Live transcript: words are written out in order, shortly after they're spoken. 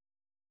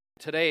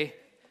Today,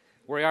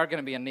 we are going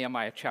to be in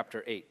Nehemiah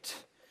chapter 8.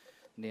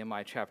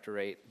 Nehemiah chapter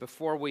 8.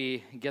 Before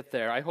we get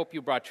there, I hope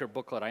you brought your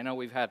booklet. I know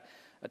we've had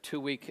a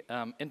 2-week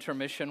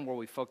intermission where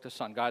we focus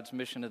on God's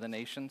mission to the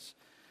nations,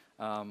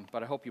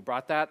 but I hope you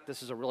brought that.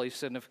 This is a really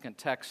significant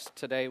text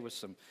today with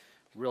some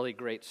really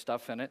great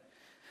stuff in it.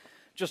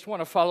 Just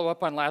want to follow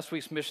up on last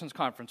week's missions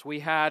conference. We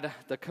had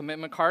the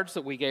commitment cards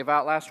that we gave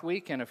out last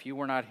week, and if you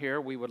were not here,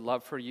 we would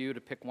love for you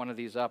to pick one of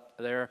these up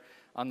there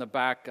on the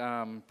back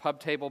pub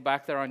table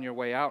back there on your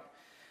way out.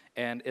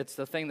 And it's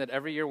the thing that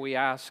every year we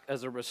ask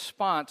as a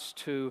response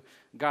to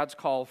God's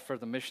call for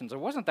the missions.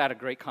 Wasn't that a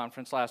great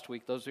conference last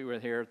week? Those of you who were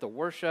here, the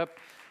worship,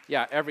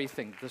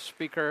 everything. The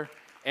speaker,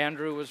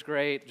 Andrew, was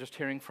great. Just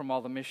hearing from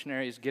all the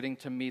missionaries, getting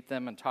to meet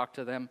them and talk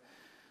to them.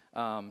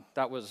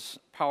 That was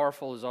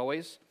powerful as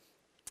always.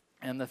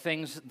 And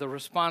the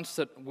response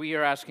that we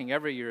are asking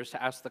every year is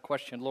to ask the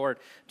question, Lord,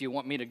 do you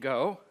want me to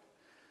go?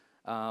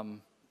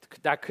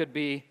 That could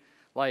be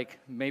like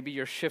maybe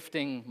you're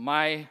shifting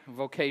my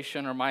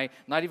vocation or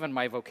not even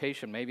my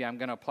vocation. Maybe I'm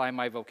going to apply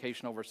my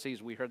vocation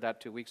overseas. We heard that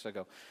 2 weeks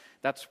ago.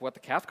 That's what the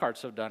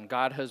Cathcarts have done.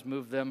 God has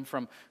moved them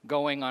from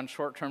going on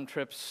short-term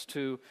trips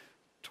to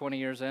 20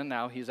 years in.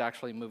 Now he's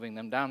actually moving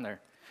them down there.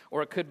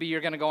 Or it could be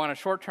you're going to go on a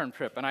short-term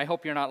trip. And I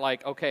hope you're not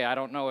like, okay, I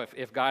don't know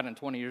if God in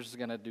 20 years is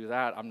going to do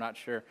that. I'm not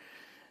sure.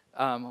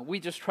 We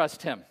just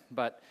trust him.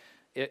 But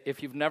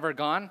if you've never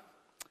gone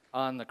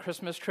on the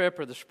Christmas trip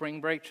or the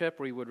spring break trip,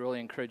 we would really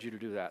encourage you to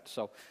do that.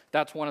 So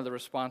that's one of the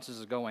responses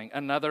is going.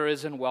 Another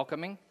is in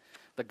welcoming.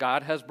 That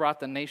God has brought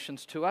the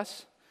nations to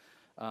us.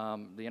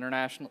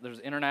 There's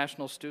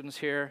international students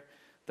here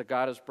that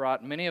God has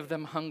brought, many of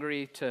them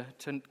hungry to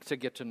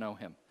get to know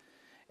him.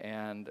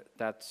 And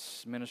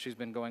that's ministry's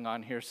been going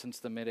on here since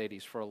the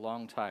mid-'80s for a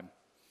long time.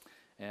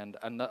 And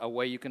a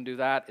way you can do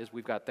that is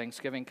we've got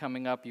Thanksgiving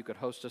coming up. You could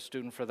host a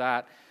student for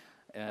that.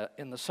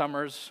 In the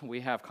summers,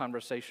 we have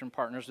conversation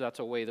partners. That's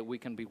a way that we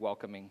can be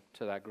welcoming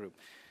to that group.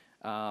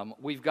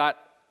 We've got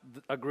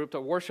a group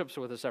that worships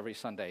with us every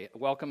Sunday.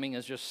 Welcoming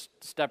is just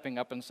stepping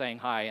up and saying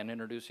hi and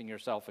introducing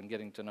yourself and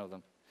getting to know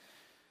them.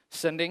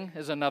 Sending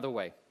is another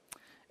way.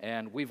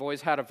 And we've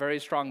always had a very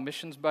strong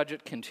missions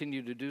budget,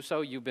 continue to do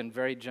so. You've been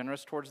very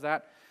generous towards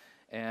that.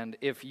 And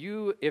if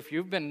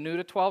you've been new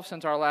to 12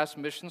 since our last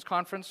missions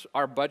conference,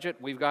 our budget,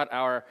 we've got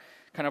our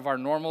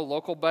normal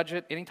local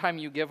budget. Anytime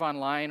you give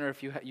online or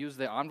if you use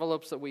the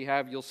envelopes that we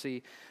have, you'll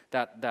see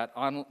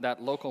that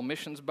local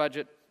missions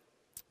budget.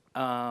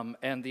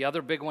 And the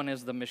other big one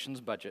is the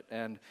missions budget.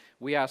 And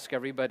we ask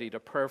everybody to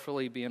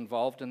prayerfully be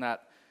involved in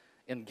that,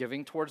 in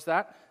giving towards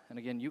that. And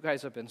again, you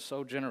guys have been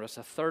so generous.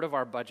 A third of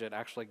our budget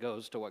actually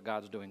goes to what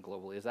God's doing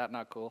globally. Is that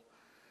not cool?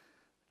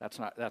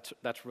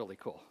 That's really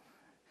cool.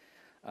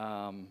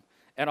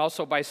 And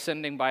also by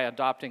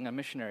adopting a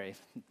missionary,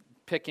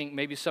 picking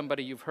maybe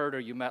somebody you've heard or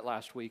you met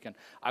last week, and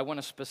I want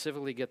to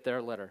specifically get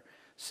their letter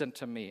sent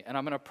to me, and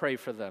I'm going to pray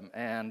for them,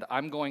 and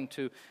I'm going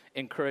to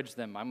encourage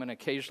them. I'm going to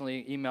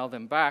occasionally email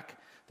them back.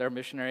 They're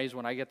missionaries.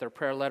 When I get their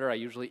prayer letter, I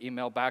usually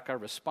email back a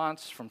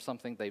response from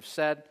something they've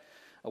said,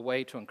 a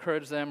way to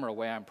encourage them or a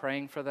way I'm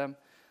praying for them.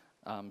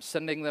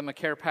 Sending them a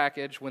care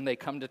package. When they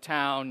come to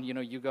town,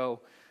 you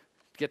go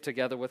get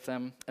together with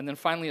them. And then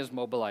finally is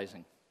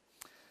mobilizing.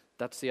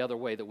 That's the other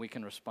way that we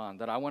can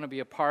respond. That I want to be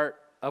a part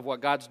of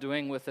what God's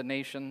doing with the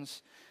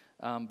nations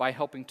by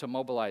helping to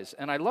mobilize.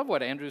 And I love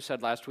what Andrew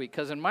said last week,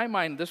 because in my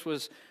mind, this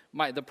was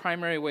the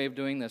primary way of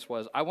doing this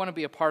was I want to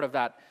be a part of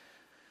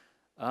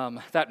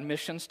that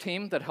missions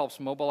team that helps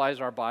mobilize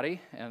our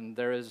body, and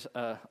there is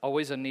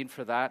always a need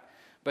for that.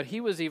 But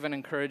he was even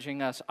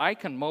encouraging us, I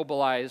can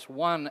mobilize,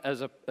 one,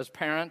 as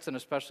parents, and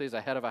especially as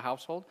a head of a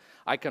household.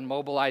 I can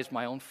mobilize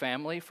my own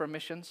family for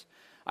missions.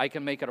 I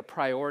can make it a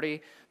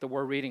priority that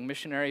we're reading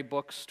missionary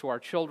books to our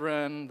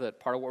children, that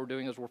part of what we're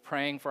doing is we're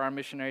praying for our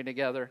missionary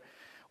together,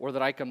 or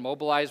that I can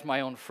mobilize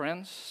my own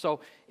friends. So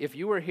if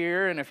you were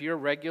here and if you're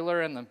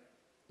regular in the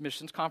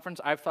missions conference,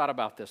 I've thought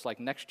about this. Like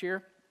next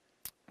year,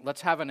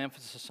 let's have an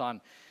emphasis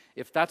on,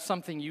 if that's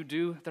something you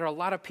do, there are a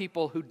lot of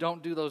people who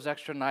don't do those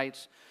extra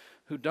nights,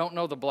 who don't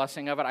know the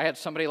blessing of it. I had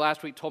somebody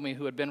last week told me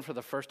who had been for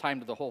the first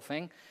time to the whole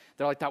thing.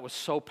 They're like, that was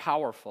so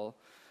powerful.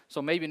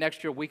 So maybe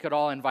next year we could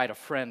all invite a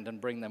friend and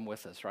bring them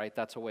with us, right?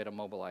 That's a way to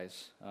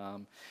mobilize.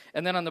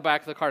 And then on the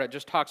back of the card, it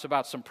just talks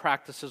about some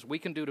practices we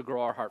can do to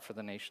grow our heart for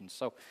the nations.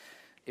 So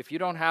if you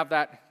don't have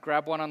that,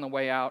 grab one on the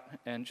way out,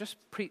 and just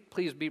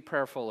please be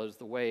prayerful as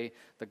the way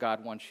that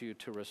God wants you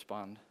to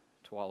respond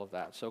to all of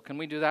that. So can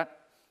we do that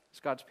as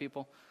God's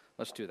people?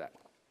 Let's do that.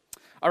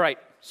 All right,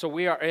 so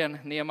we are in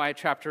Nehemiah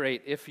chapter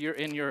 8. If you're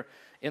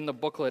in the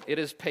booklet, it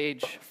is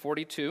page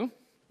 42.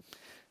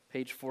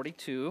 Page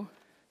 42.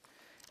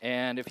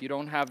 And if you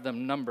don't have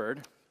them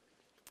numbered,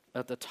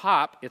 at the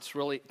top, it's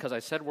really, because I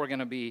said we're going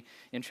to be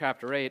in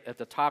chapter 8, at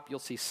the top you'll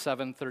see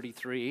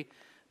 733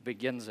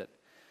 begins it.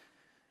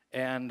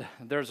 And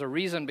there's a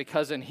reason,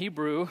 because in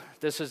Hebrew,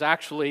 this is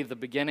actually the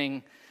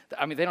beginning.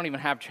 They don't even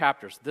have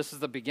chapters. This is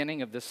the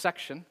beginning of this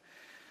section.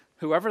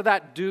 Whoever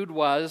that dude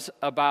was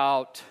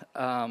about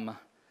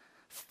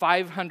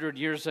 500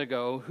 years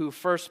ago who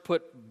first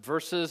put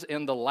verses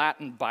in the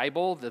Latin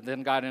Bible that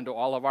then got into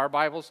all of our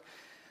Bibles.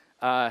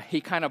 He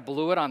kind of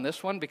blew it on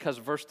this one because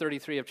verse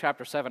 33 of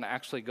chapter 7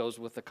 actually goes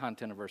with the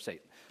content of verse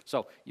 8.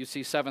 So you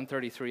see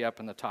 733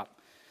 up in the top.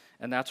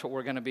 And that's what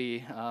we're going to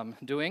be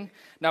doing.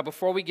 Now,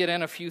 before we get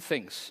in, a few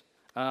things.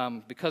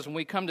 Because when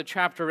we come to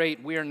chapter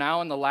 8, we are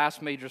now in the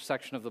last major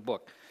section of the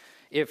book.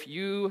 If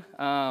you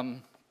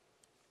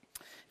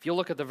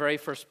look at the very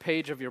first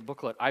page of your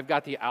booklet, I've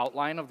got the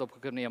outline of the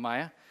book of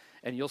Nehemiah,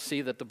 and you'll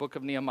see that the book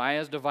of Nehemiah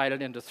is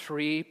divided into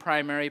three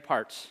primary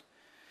parts.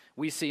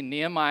 We see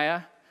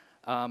Nehemiah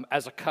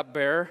as a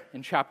cupbearer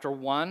in chapter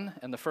 1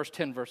 and the first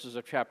 10 verses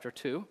of chapter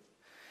 2.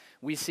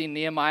 We see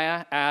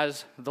Nehemiah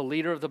as the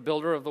leader of the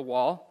builder of the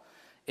wall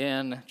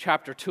in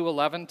chapter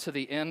 2:11 to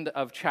the end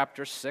of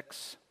chapter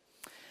 6.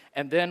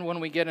 And then when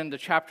we get into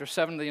chapter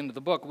 7, the end of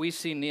the book, we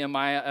see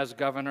Nehemiah as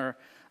governor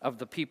of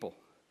the people.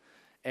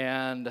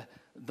 And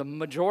the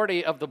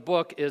majority of the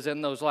book is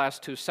in those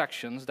last two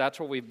sections. That's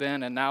where we've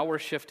been, and now we're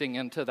shifting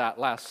into that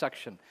last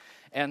section.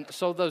 And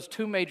so those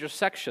two major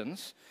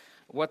sections,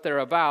 what they're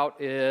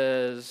about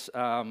is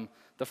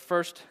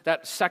that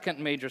second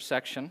major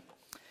section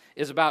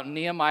is about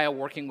Nehemiah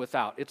working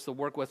without. It's the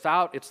work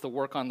without, it's the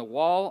work on the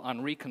wall,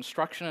 on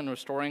reconstruction and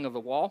restoring of the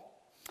wall.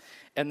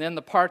 And then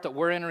the part that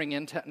we're entering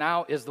into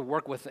now is the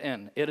work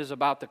within. It is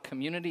about the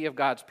community of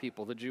God's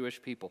people, the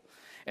Jewish people.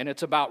 And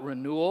it's about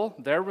renewal,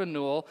 their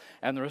renewal,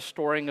 and the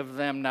restoring of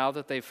them now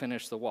that they've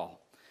finished the wall.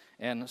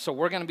 And so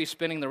we're going to be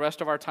spending the rest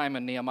of our time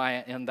in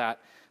Nehemiah in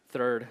that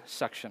third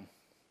section.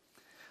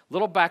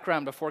 Little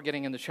background before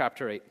getting into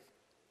chapter 8.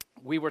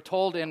 We were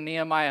told in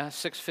Nehemiah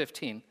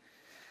 6:15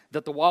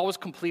 that the wall was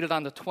completed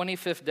on the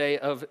 25th day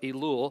of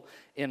Elul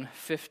in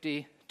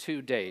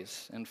 52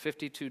 days.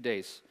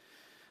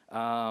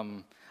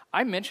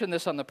 I mentioned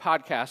this on the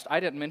podcast. I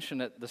didn't mention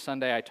it the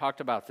Sunday I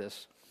talked about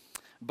this.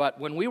 But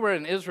when we were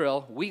in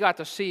Israel, we got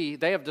to see,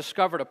 they have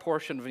discovered a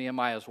portion of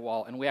Nehemiah's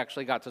wall, and we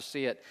actually got to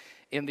see it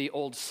in the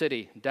old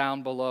city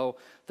down below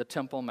the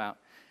Temple Mount.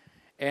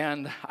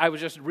 And I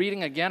was just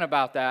reading again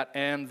about that,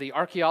 and the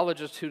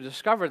archaeologists who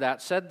discovered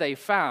that said they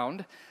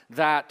found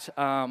that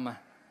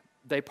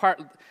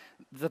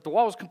that the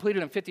wall was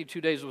completed in 52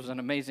 days was an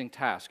amazing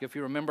task. If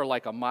you remember,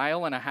 like 1.5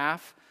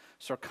 miles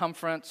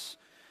circumference,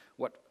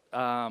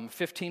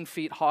 15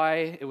 feet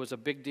high. It was a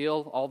big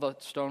deal. All the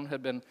stone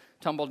had been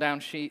tumbled down.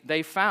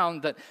 They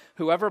found that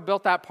whoever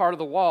built that part of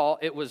the wall,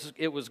 it was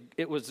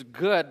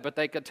good, but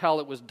they could tell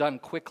it was done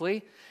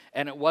quickly,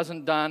 and it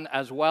wasn't done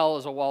as well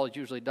as a wall is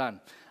usually done.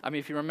 I mean,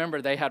 if you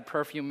remember, they had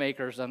perfume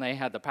makers and they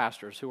had the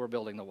pastors who were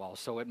building the wall,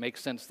 so it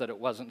makes sense that it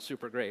wasn't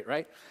super great,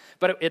 right?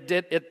 But it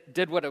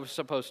did what it was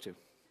supposed to.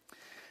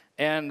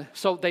 And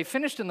so they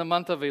finished in the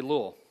month of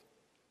Elul,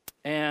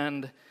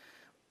 and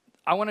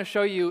I want to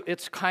show you,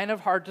 it's kind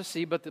of hard to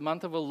see, but the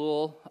month of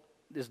Elul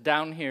is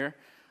down here.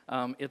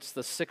 It's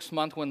the 6th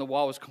month when the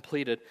wall was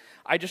completed.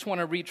 I just want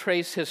to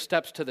retrace his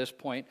steps to this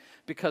point,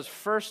 because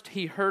first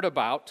he heard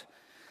about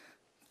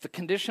the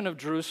condition of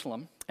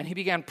Jerusalem, and he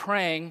began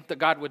praying that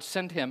God would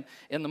send him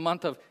in the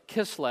month of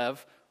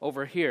Kislev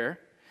over here.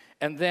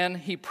 And then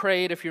he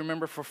prayed, if you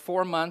remember, for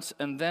 4 months,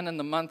 and then in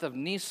the month of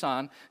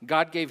Nisan,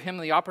 God gave him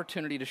the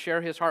opportunity to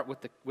share his heart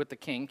with the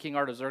king, King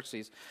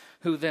Artaxerxes,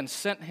 who then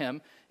sent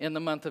him in the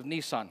month of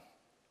Nisan.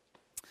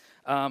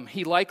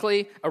 He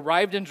likely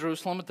arrived in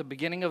Jerusalem at the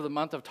beginning of the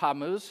month of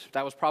Tammuz.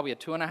 That was probably a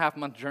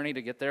 2.5-month journey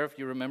to get there, if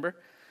you remember.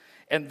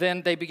 And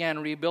then they began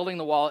rebuilding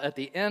the wall at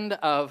the end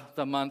of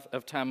the month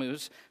of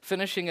Tammuz,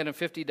 finishing it in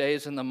 50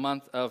 days in the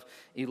month of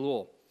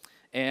Elul.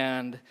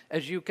 And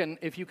if you can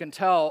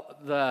tell,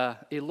 the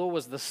Elul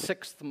was the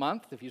 6th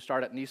month. If you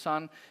start at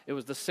Nisan, it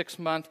was the 6th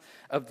month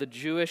of the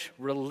Jewish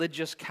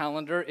religious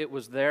calendar. It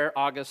was there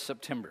August,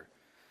 September.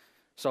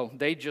 So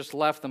they just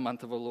left the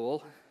month of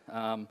Elul,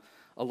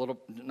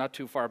 not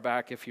too far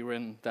back if you were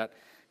in that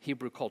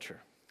Hebrew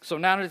culture. So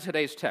now to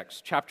today's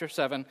text. Chapter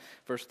 7,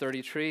 verse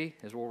 33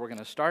 is where we're going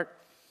to start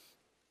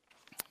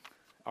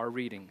our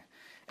reading.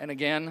 And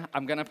again,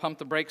 I'm going to pump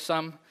the brakes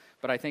some,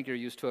 but I think you're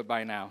used to it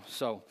by now.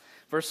 So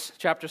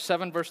chapter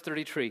 7, verse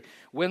 33.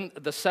 When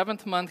the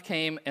 7th month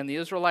came and the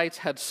Israelites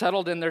had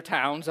settled in their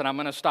towns, and I'm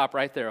going to stop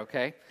right there,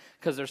 okay?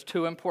 Because there's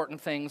two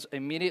important things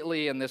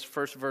immediately in this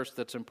first verse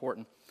that's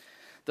important.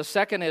 The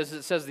second is,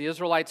 it says the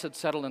Israelites had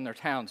settled in their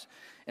towns.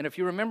 And if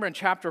you remember in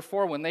chapter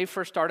 4, when they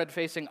first started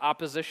facing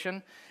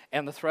opposition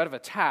and the threat of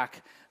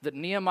attack, that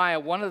Nehemiah,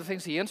 one of the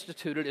things he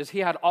instituted is he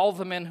had all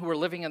the men who were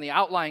living in the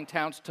outlying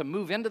towns to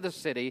move into the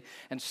city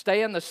and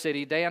stay in the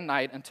city day and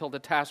night until the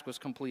task was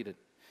completed.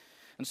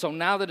 And so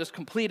now that it's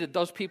completed,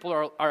 those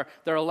people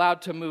they're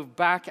allowed to move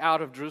back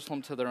out of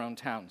Jerusalem to their own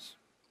towns.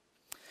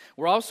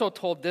 We're also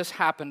told this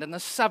happened in the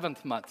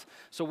 7th month.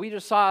 So we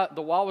just saw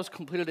the wall was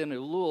completed in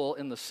Elul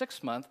in the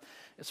 6th month.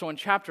 So in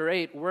chapter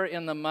 8, we're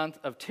in the month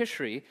of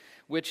Tishri,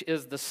 which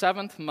is the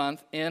 7th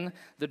month in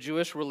the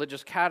Jewish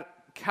religious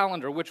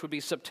calendar, which would be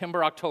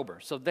September, October.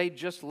 So they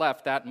just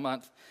left that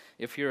month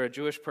if you're a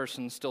Jewish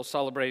person still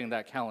celebrating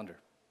that calendar.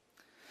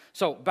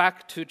 So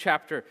back to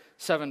chapter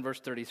 7, verse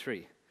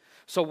 33.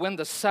 So when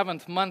the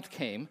 7th month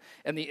came,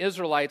 and the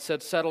Israelites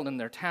had settled in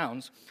their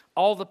towns,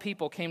 all the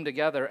people came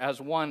together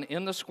as one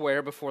in the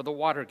square before the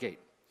water gate.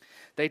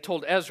 They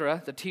told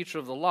Ezra, the teacher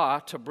of the law,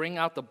 to bring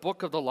out the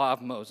book of the law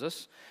of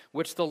Moses,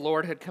 which the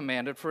Lord had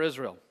commanded for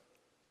Israel.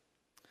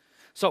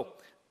 So,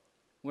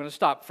 we're going to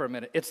stop for a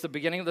minute. It's the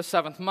beginning of the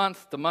 7th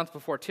month, the month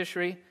of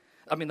Tishri.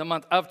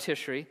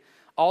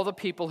 All the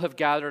people have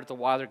gathered at the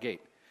water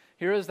gate.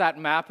 Here is that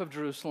map of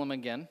Jerusalem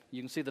again.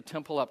 You can see the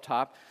temple up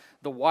top.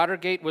 The water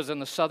gate was in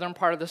the southern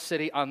part of the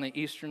city on the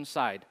eastern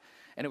side.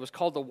 And it was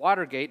called the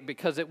water gate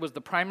because it was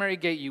the primary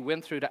gate you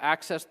went through to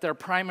access their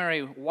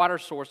primary water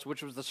source,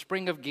 which was the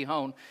spring of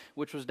Gihon,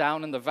 which was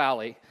down in the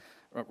valley,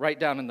 right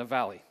down in the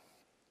valley.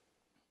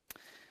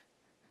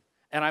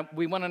 And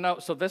we want to know,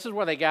 so this is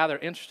where they gather,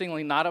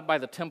 interestingly, not up by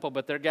the temple,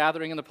 but they're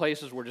gathering in the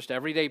places where just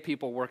everyday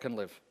people work and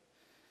live.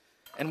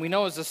 And we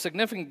know it's a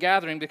significant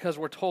gathering because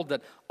we're told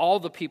that all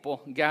the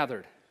people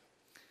gathered.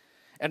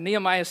 And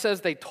Nehemiah says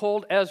they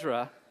told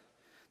Ezra,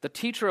 the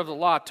teacher of the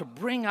law, to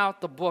bring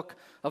out the book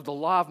of the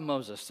law of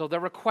Moses. So they're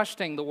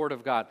requesting the word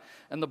of God.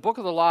 And the book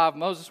of the law of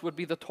Moses would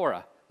be the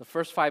Torah, the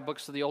first 5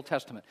 books of the Old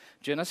Testament: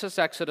 Genesis,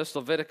 Exodus,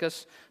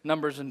 Leviticus,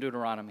 Numbers, and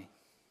Deuteronomy.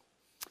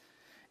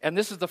 And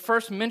this is the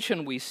first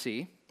mention we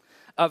see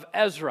of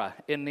Ezra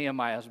in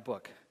Nehemiah's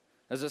book.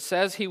 As it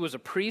says, he was a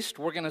priest.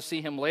 We're going to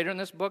see him later in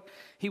this book.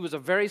 He was a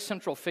very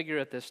central figure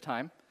at this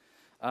time.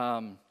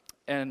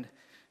 And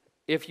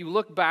if you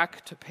look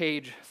back to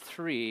page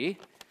 3,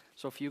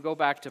 so if you go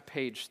back to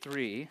page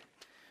 3,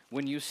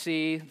 when you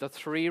see the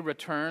 3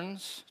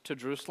 returns to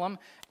Jerusalem,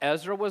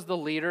 Ezra was the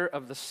leader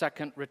of the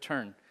second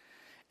return.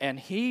 And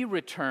he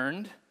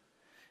returned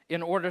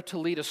in order to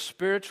lead a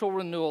spiritual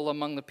renewal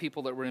among the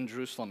people that were in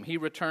Jerusalem. He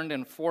returned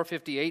in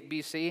 458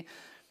 BC.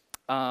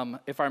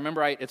 If I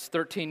remember right, it's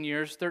 13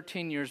 years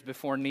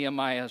before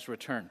Nehemiah's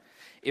return.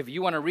 If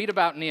you want to read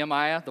about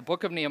Nehemiah, the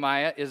book of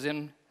Nehemiah is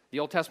in the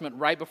Old Testament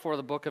right before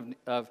the book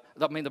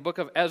the book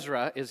of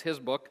Ezra is his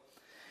book.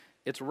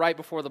 It's right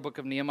before the book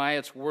of Nehemiah.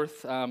 It's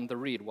worth the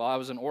read. While I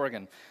was in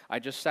Oregon, I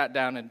just sat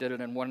down and did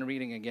it in one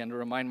reading again to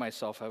remind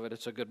myself of it.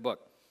 It's a good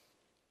book.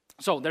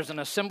 So there's an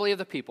assembly of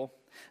the people.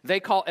 They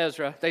call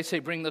Ezra. They say,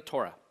 bring the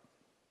Torah.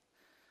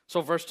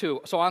 So verse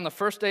 2. So on the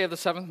first day of the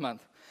 7th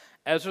month,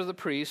 Ezra the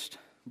priest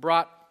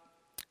brought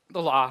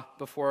the law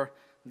before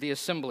the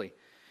assembly.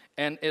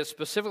 And it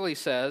specifically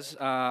says,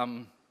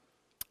 on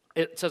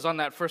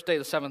that first day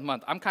of the 7th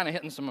month. I'm kind of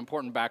hitting some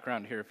important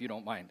background here, if you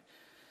don't mind.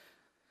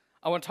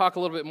 I want to talk a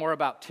little bit more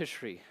about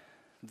Tishri,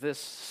 this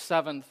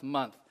 7th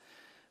month,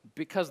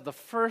 because the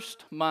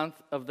first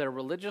month of their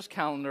religious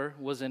calendar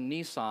was in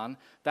Nisan.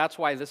 That's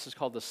why this is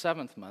called the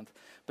 7th month.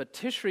 But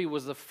Tishri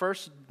was the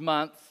first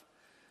month,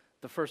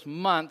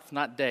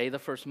 not day, the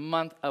first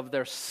month of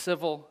their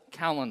civil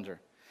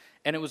calendar.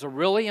 And it was a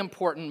really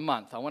important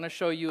month. I want to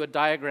show you a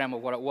diagram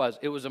of what it was.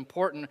 It was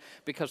important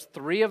because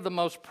 3 of the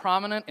most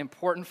prominent,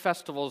 important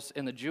festivals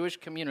in the Jewish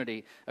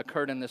community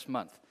occurred in this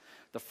month.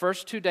 The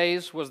first 2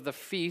 days was the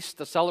feast,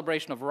 the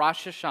celebration of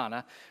Rosh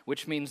Hashanah,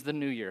 which means the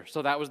New Year.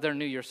 So that was their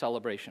New Year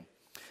celebration.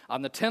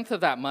 On the 10th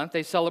of that month,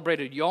 they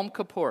celebrated Yom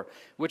Kippur,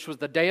 which was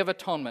the Day of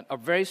Atonement, a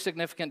very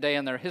significant day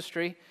in their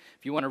history.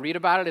 If you want to read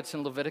about it, it's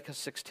in Leviticus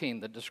 16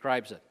 that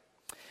describes it.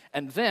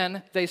 And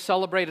then they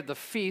celebrated the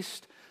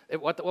feast,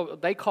 what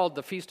they called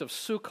the Feast of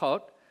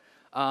Sukkot.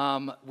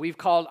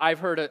 I've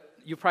heard it,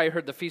 you probably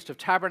heard the Feast of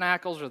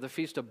Tabernacles or the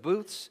Feast of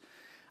Booths.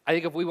 I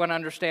think if we want to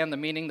understand the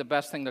meaning, the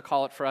best thing to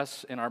call it for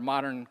us in our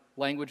modern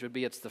language would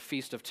be it's the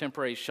Feast of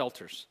Temporary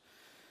Shelters.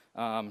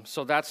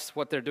 So that's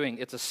what they're doing.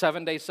 It's a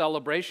 7-day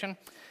celebration,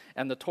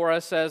 and the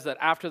Torah says that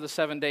after the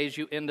 7 days,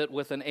 you end it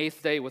with an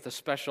 8th day with a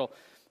special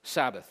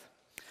Sabbath.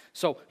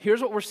 So here's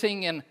what we're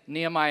seeing in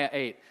Nehemiah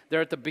 8.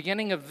 They're at the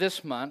beginning of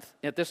this month,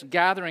 at this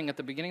gathering at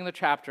the beginning of the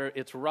chapter.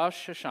 It's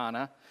Rosh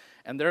Hashanah,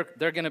 and they're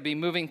going to be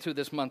moving through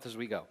this month as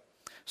we go.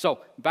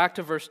 So back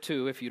to verse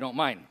 2, if you don't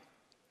mind.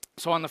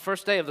 So on the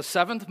first day of the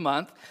 7th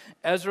month,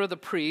 Ezra the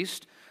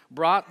priest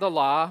brought the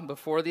law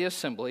before the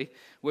assembly,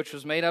 which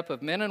was made up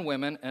of men and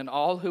women and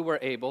all who were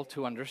able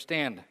to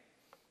understand.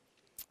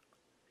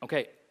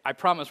 Okay, I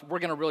promise we're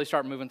going to really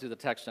start moving through the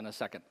text in a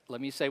second.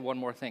 Let me say one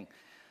more thing.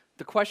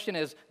 The question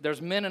is,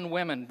 there's men and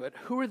women, but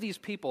who are these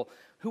people?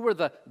 Who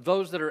are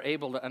those that are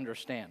able to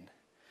understand?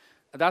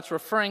 That's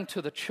referring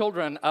to the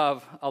children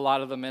of a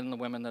lot of the men and the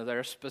women that are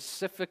there.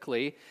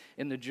 Specifically,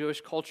 in the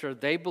Jewish culture,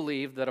 they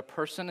believe that a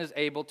person is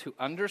able to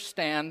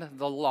understand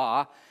the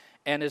law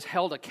and is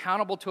held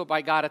accountable to it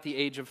by God at the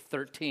age of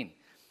 13.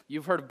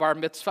 You've heard of bar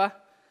mitzvah,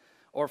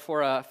 or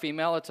for a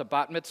female, it's a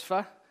bat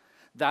mitzvah.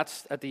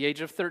 That's at the age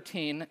of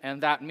 13,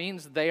 and that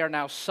means they are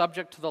now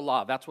subject to the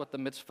law. That's what the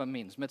mitzvah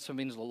means. Mitzvah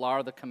means the law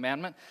or the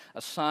commandment.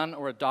 A son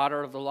or a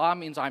daughter of the law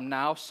means I'm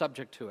now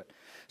subject to it.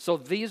 So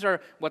these are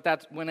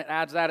when it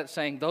adds that, it's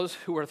saying those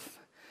who are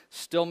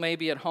still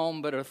maybe at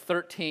home but are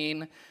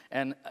 13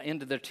 and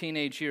into their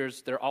teenage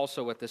years, they're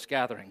also at this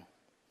gathering.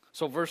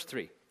 So verse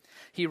 3.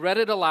 He read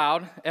it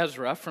aloud,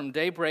 Ezra, from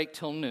daybreak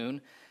till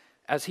noon,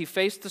 as he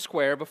faced the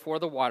square before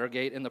the water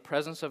gate in the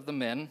presence of the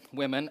men,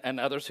 women, and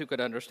others who could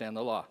understand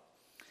the law.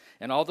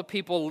 And all the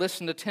people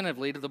listened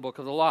attentively to the book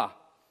of the law.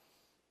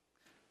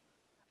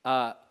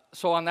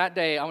 So on that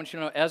day, I want you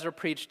to know, Ezra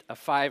preached a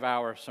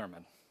 5-hour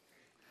sermon.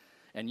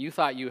 And you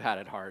thought you had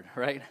it hard,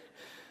 right?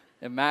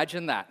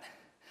 Imagine that.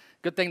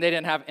 Good thing they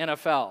didn't have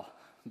NFL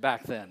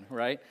back then,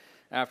 right?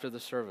 After the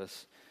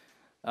service.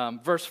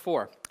 Verse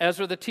 4,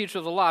 Ezra, the teacher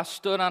of the law,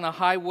 stood on a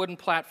high wooden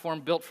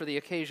platform built for the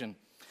occasion.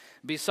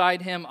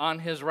 Beside him on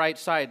his right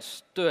side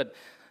stood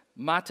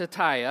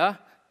Mattithiah,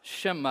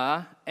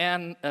 Shema,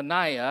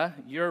 Ananiah,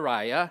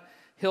 Uriah,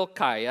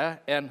 Hilkiah,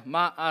 and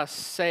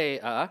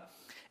Maaseiah.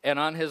 And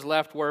on his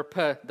left were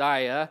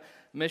Pedaiah,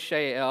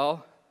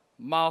 Mishael,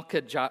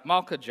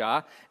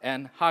 Malchijah,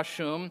 and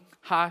Hashum,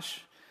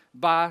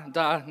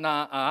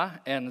 Hashbaddanah,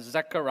 and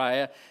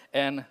Zechariah,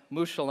 and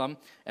Meshullam.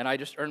 And I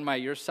just earned my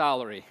year's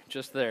salary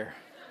just there.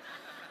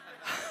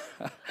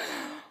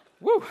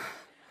 Woo!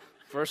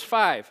 Verse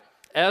 5,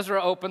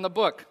 Ezra opened the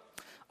book.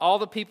 All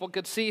the people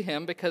could see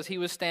him because he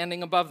was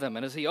standing above them.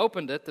 And as he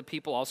opened it, the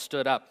people all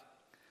stood up.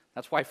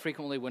 That's why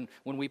frequently when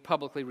we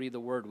publicly read the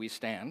word, we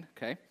stand,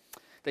 okay?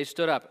 They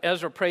stood up.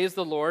 Ezra praised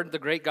the Lord, the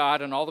great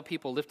God, and all the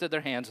people lifted their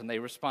hands, and they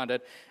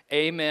responded,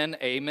 Amen,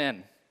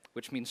 amen,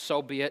 which means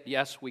so be it.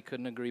 Yes, we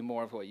couldn't agree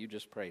more with what you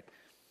just prayed.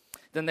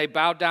 Then they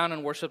bowed down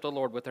and worshiped the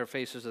Lord with their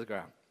faces to the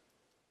ground.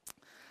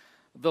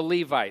 The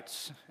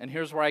Levites, and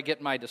here's where I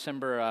get my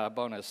December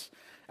bonus.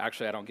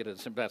 Actually, I don't get it in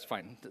December, that's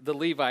fine. The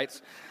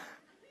Levites,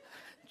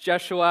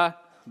 Jeshua,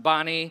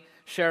 Bani,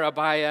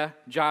 Sherebiah,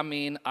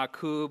 Jamin,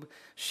 Akub,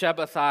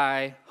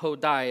 Shabbathai,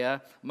 Hodiah,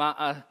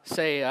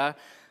 Maaseiah,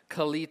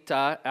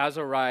 Kalita,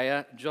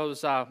 Azariah,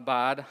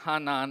 Jozabad,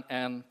 Hanan,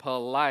 and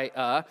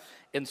Pelaiah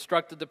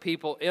instructed the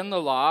people in the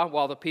law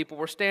while the people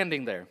were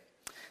standing there.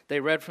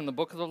 They read from the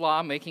book of the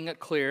law, making it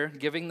clear,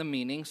 giving the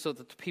meaning so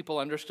that the people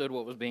understood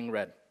what was being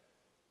read.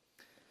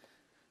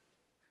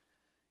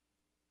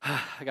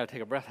 I got to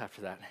take a breath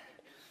after that.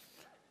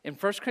 In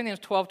 1 Corinthians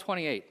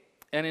 12:28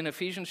 and in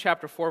Ephesians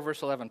chapter 4,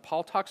 verse 11,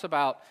 Paul talks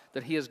about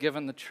that he has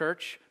given the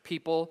church,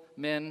 people,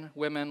 men,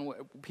 women,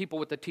 people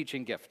with the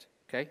teaching gift,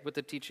 okay, with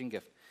the teaching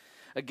gift.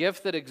 A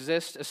gift that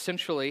exists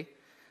essentially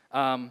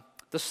the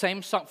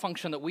same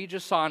function that we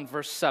just saw in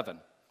verse 7,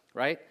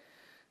 right?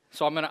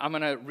 So I'm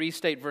gonna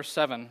restate verse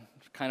 7,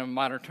 kind of in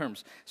modern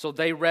terms. So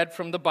they read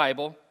from the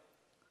Bible,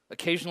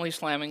 occasionally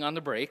slamming on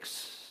the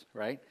brakes,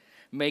 right?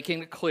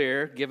 Making it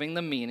clear, giving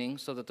the meaning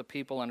so that the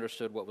people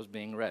understood what was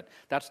being read.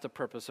 That's the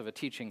purpose of a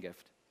teaching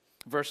gift.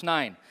 Verse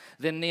 9,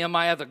 then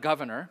Nehemiah the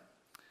governor,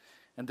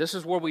 and this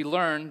is where we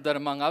learn that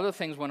among other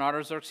things, when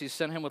Artaxerxes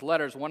sent him with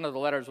letters, one of the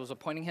letters was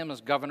appointing him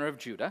as governor of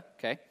Judah,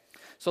 okay?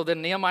 So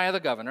then Nehemiah the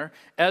governor,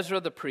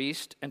 Ezra the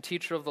priest and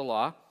teacher of the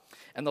law,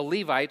 and the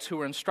Levites who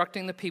were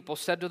instructing the people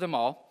said to them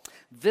all,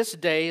 this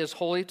day is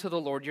holy to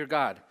the Lord your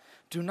God.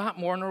 Do not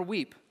mourn or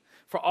weep,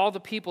 for all the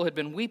people had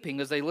been weeping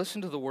as they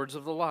listened to the words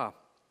of the law.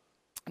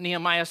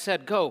 Nehemiah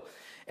said, go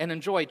and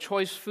enjoy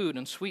choice food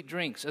and sweet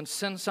drinks, and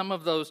send some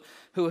of those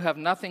who have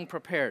nothing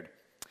prepared.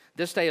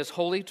 This day is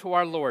holy to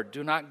our Lord.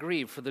 Do not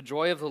grieve, for the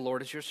joy of the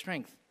Lord is your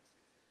strength.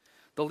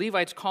 The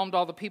Levites calmed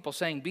all the people,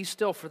 saying, be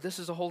still, for this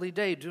is a holy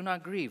day. Do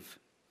not grieve.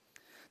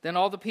 Then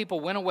all the people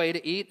went away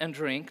to eat and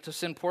drink, to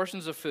send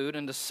portions of food,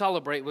 and to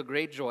celebrate with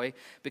great joy,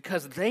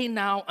 because they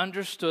now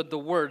understood the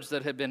words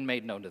that had been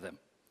made known to them.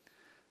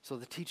 So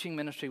the teaching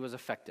ministry was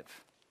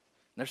effective.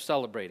 They're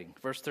celebrating.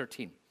 Verse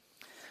 13.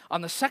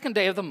 On the second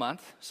day of the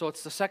month, so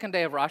it's the second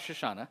day of Rosh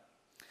Hashanah,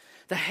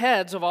 the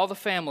heads of all the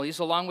families,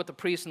 along with the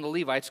priests and the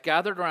Levites,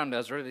 gathered around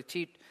Ezra,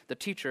 the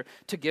teacher,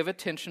 to give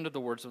attention to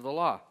the words of the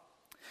law.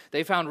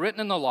 They found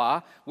written in the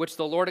law, which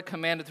the Lord had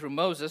commanded through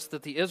Moses,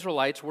 that the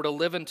Israelites were to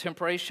live in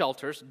temporary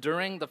shelters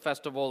during the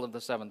festival of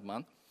the seventh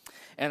month,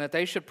 and that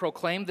they should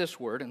proclaim this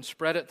word and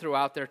spread it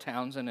throughout their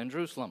towns and in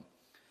Jerusalem.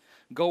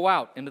 Go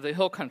out into the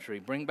hill country,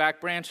 bring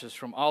back branches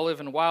from olive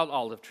and wild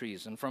olive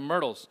trees, and from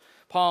myrtles,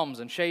 palms,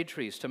 and shade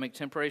trees to make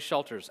temporary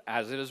shelters,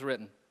 as it is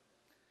written.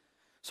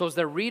 So as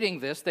they're reading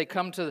this, they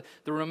come to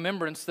the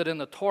remembrance that in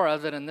the Torah,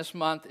 that in this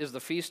month is the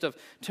feast of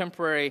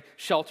temporary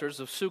shelters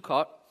of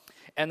Sukkot,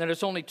 and that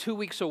it's only 2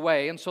 weeks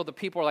away, and so the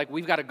people are like,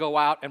 we've got to go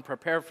out and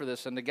prepare for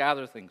this and to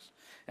gather things.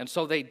 And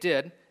so they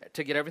did,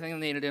 to get everything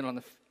they needed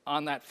in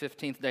on that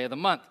 15th day of the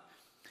month.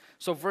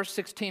 So verse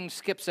 16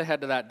 skips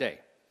ahead to that day.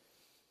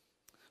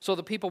 So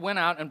the people went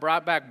out and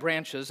brought back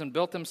branches and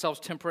built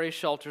themselves temporary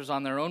shelters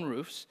on their own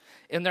roofs,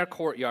 in their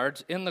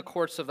courtyards, in the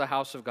courts of the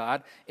house of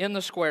God, in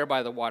the square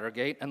by the water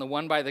gate, and the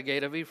one by the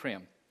gate of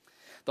Ephraim.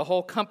 The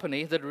whole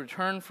company that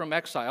returned from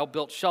exile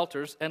built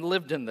shelters and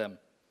lived in them.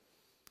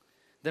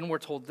 Then we're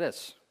told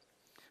this: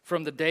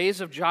 from the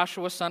days of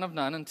Joshua son of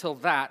Nun until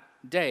that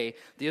day,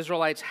 the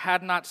Israelites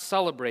had not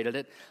celebrated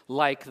it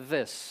like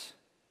this.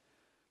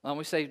 Let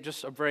me say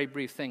just a very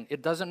brief thing.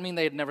 It doesn't mean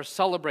they had never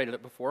celebrated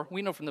it before.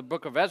 We know from the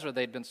book of Ezra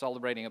they'd been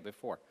celebrating it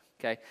before,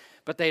 okay?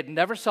 But they had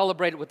never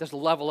celebrated with this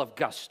level of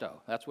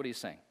gusto. That's what he's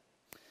saying.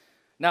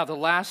 Now, the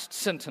last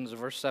sentence of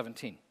verse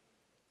 17.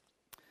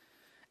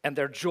 And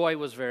their joy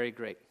was very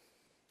great.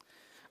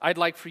 I'd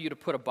like for you to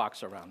put a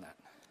box around that.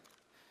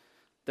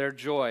 Their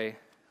joy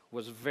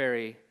was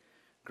very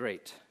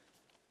great.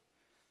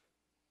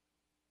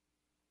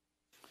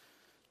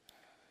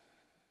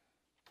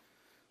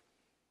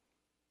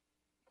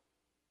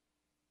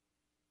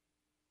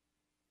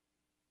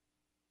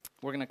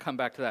 We're going to come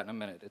back to that in a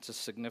minute. It's a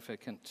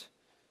significant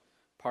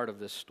part of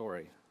this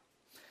story.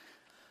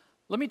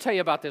 Let me tell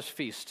you about this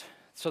feast.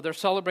 So they're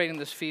celebrating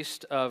this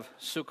feast of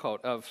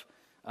Sukkot, of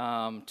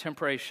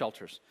temporary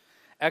shelters.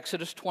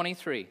 Exodus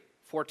 23,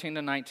 14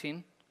 to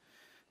 19,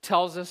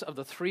 tells us of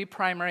the three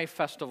primary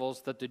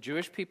festivals that the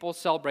Jewish people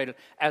celebrated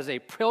as a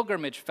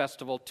pilgrimage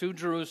festival to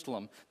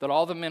Jerusalem that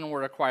all the men were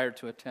required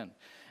to attend.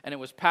 And it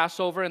was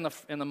Passover in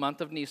the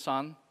month of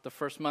Nisan, the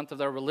first month of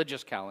their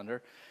religious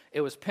calendar.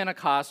 It was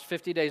Pentecost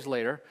 50 days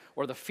later,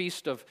 or the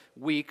Feast of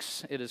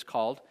Weeks, it is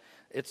called.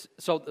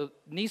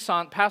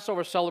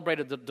 Passover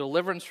celebrated the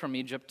deliverance from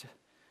Egypt,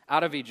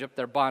 out of Egypt,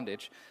 their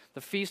bondage.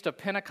 The Feast of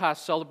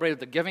Pentecost celebrated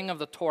the giving of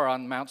the Torah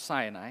on Mount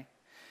Sinai.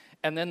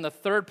 And then the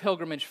third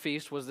pilgrimage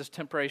feast was this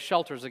temporary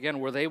shelters, again,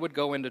 where they would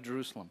go into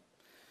Jerusalem.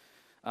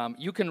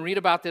 You can read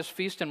about this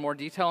feast in more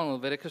detail in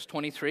Leviticus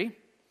 23,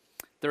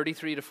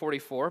 33 to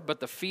 44. But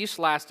the feast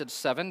lasted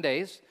 7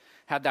 days,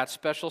 had that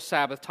special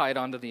Sabbath tied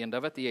onto the end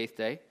of it, the eighth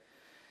day.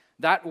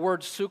 That word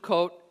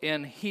Sukkot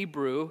in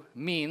Hebrew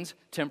means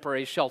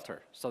temporary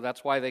shelter. So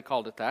that's why they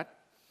called it that.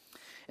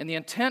 And the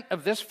intent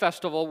of this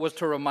festival was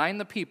to remind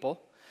the people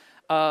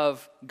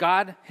of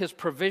God, His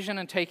provision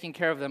and taking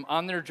care of them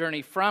on their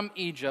journey from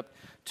Egypt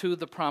to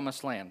the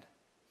Promised Land.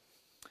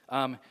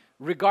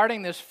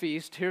 Regarding this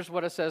feast, here's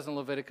what it says in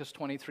Leviticus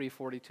 23,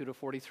 42 to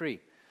 43.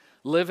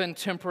 Live in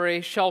temporary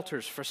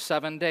shelters for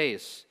 7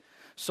 days,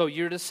 so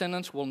your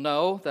descendants will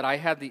know that I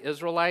had the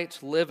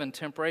Israelites live in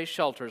temporary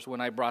shelters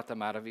when I brought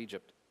them out of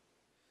Egypt.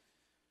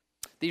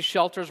 These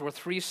shelters were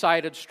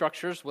three-sided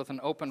structures with an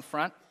open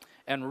front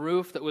and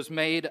roof that was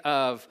made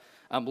of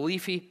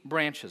leafy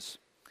branches.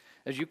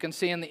 As you can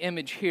see in the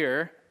image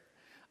here,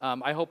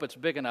 I hope it's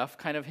big enough,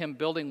 kind of him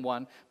building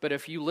one. But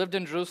if you lived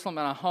in Jerusalem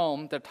in a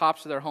home, the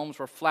tops of their homes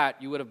were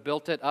flat, you would have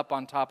built it up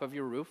on top of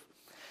your roof.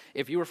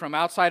 If you were from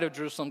outside of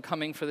Jerusalem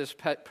coming for this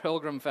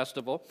pilgrim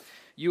festival,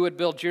 you would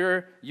build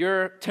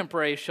your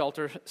temporary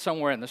shelter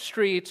somewhere in the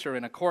streets or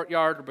in a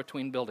courtyard or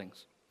between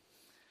buildings.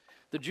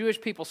 The Jewish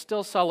people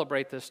still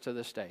celebrate this to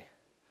this day,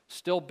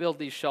 still build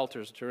these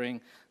shelters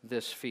during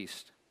this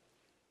feast.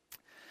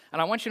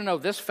 And I want you to know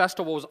this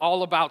festival was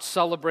all about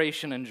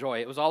celebration and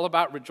joy. It was all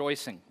about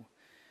rejoicing,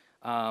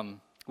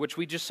 which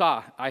we just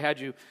saw. I had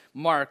you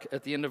mark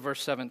at the end of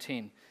verse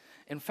 17.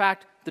 In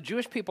fact, the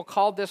Jewish people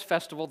called this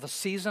festival the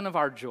season of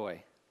our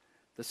joy.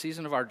 The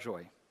season of our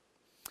joy.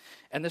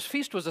 And this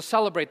feast was to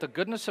celebrate the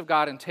goodness of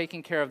God in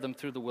taking care of them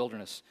through the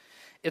wilderness.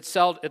 It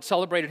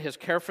celebrated His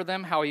care for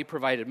them, how He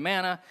provided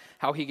manna,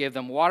 how He gave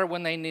them water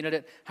when they needed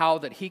it, how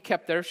that He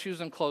kept their shoes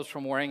and clothes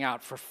from wearing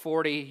out for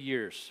 40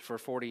 years.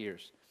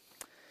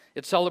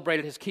 It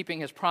celebrated His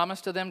keeping His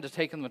promise to them to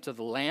take them to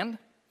the land.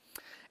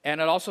 And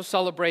it also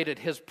celebrated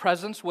His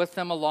presence with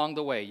them along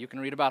the way. You can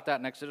read about that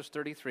in Exodus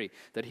 33,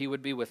 that He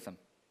would be with them.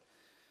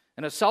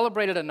 And it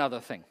celebrated another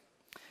thing.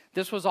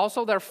 This was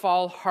also their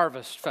fall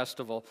harvest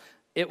festival.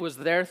 It was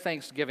their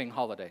Thanksgiving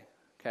holiday,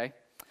 okay?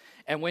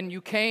 And when you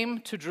came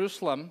to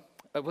Jerusalem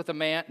with the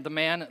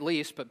man at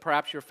least, but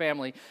perhaps your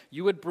family,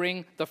 you would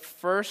bring the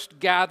first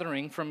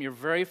gathering from your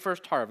very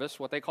first harvest,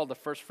 what they called the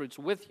first fruits,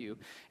 with you,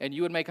 and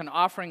you would make an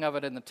offering of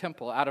it in the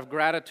temple out of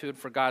gratitude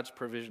for God's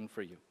provision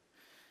for you.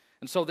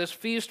 And so this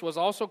feast was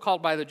also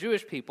called by the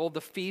Jewish people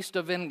the Feast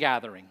of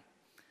Ingathering,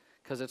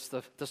 because it's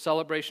the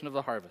celebration of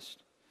the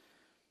harvest.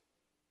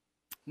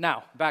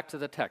 Now, back to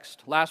the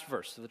text. Last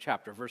verse of the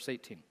chapter, verse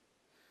 18.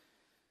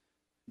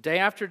 Day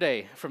after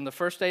day, from the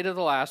first day to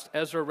the last,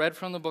 Ezra read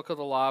from the book of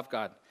the law of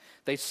God.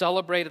 They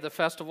celebrated the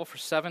festival for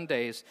 7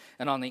 days,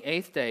 and on the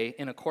 8th day,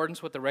 in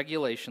accordance with the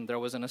regulation, there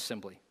was an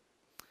assembly.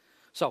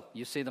 So,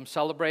 you see them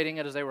celebrating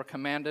it as they were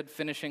commanded,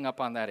 finishing up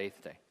on that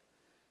 8th day.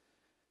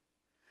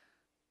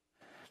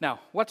 Now,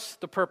 what's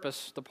the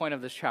purpose, the point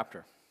of this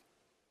chapter?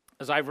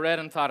 As I've read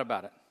and thought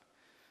about it.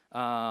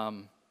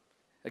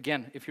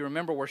 Again, if you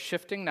remember, we're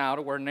shifting now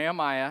to where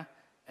Nehemiah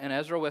and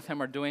Ezra with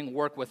him are doing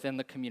work within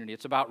the community.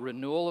 It's about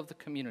renewal of the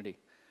community,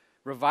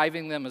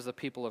 reviving them as the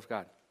people of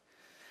God.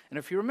 And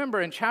if you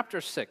remember in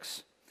chapter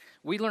 6,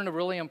 we learned a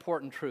really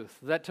important truth,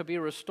 that to be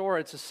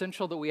restored, it's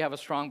essential that we have a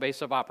strong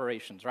base of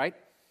operations, right?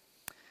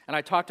 And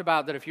I talked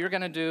about that if you're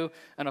going to do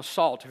an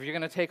assault, if you're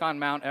going to take on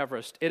Mount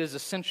Everest, it is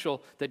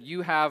essential that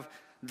you have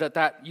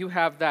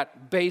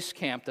that base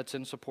camp that's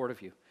in support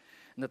of you.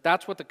 And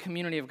that's what the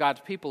community of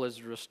God's people is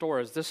to restore,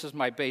 is this is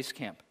my base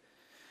camp.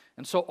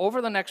 And so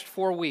over the next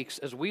 4 weeks,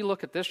 as we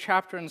look at this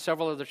chapter and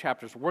several other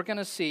chapters, we're going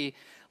to see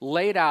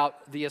laid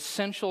out the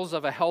essentials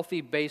of a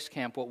healthy base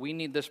camp, what we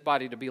need this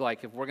body to be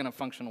like if we're going to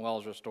function well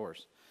as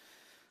restorers.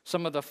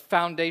 Some of the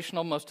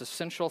foundational, most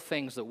essential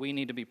things that we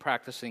need to be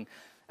practicing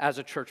as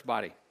a church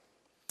body.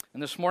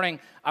 And this morning,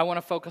 I want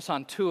to focus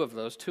on two of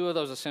those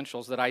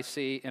essentials that I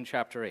see in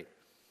chapter 8.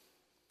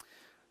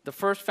 The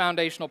first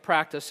foundational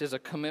practice is a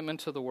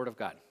commitment to the Word of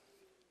God.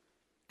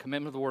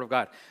 Commitment to the Word of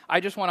God. I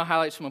just want to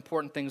highlight some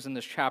important things in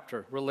this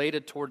chapter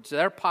related towards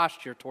their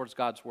posture towards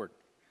God's Word.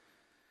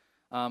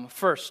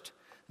 First,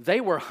 they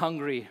were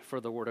hungry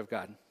for the Word of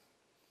God.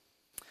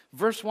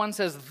 Verse 1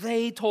 says,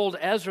 they told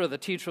Ezra, the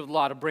teacher of the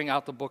law, to bring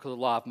out the book of the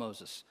law of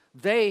Moses.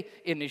 They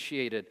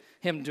initiated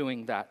him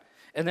doing that.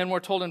 And then we're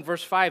told in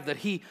verse 5 that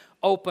he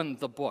opened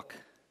the book.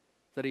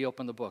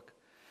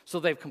 So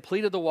they've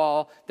completed the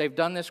wall, they've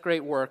done this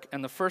great work,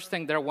 and the first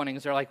thing they're wanting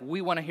is they're like, we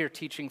want to hear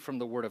teaching from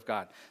the Word of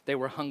God. They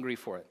were hungry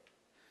for it.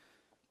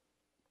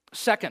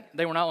 Second,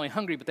 they were not only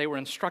hungry, but they were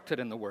instructed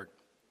in the Word.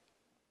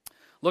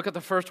 Look at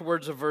the first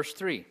words of verse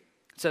 3. It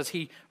says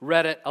he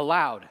read it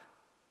aloud.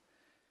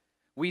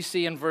 We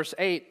see in verse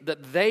 8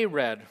 that they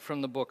read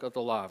from the book of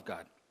the law of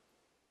God.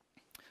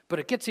 But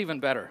it gets even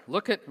better.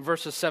 Look at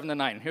verses 7 to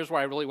 9. Here's where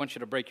I really want you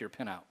to break your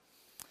pen out.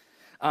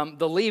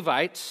 The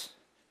Levites,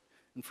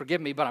 and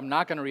forgive me, but I'm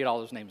not going to read all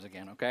those names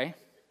again, okay?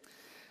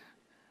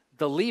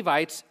 The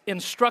Levites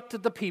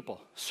instructed the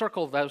people,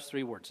 circle those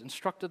three words,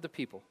 instructed the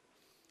people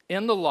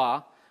in the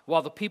law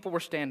while the people were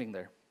standing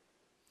there.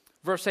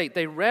 Verse 8,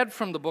 they read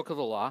from the book of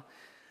the law,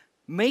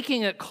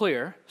 making it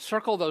clear,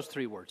 circle those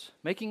three words,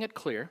 making it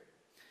clear,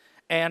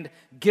 and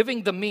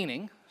giving the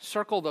meaning,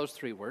 circle those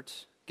three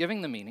words,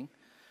 giving the meaning,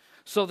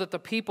 so that the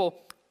people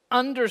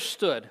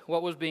understood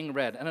what was being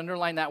read, and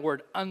underline that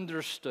word,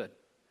 understood.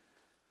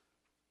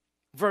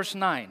 Verse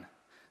 9,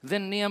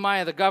 then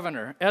Nehemiah the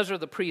governor, Ezra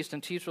the priest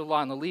and teacher of the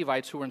law, and the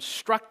Levites who were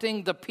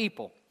instructing the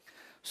people,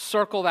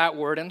 circle that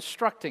word,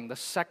 instructing, the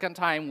second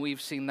time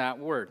we've seen that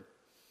word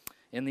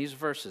in these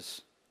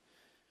verses.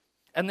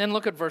 And then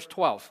look at verse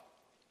 12.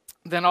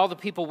 Then all the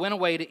people went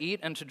away to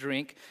eat and to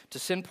drink, to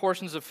send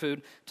portions of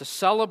food, to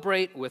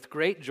celebrate with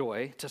great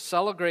joy,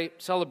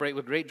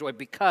 with great joy,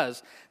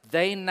 because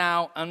they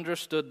now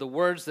understood the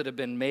words that had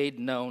been made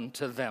known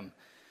to them.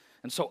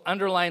 And so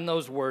underline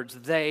those words,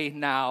 they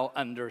now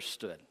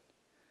understood.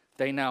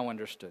 They now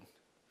understood.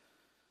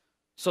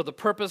 So the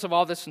purpose of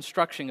all this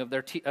instruction,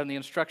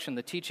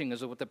 the teaching, is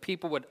that the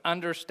people would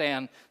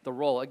understand the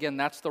role. Again,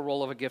 that's the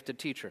role of a gifted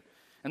teacher.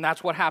 And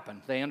that's what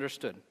happened. They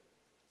understood.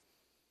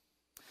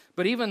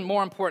 But even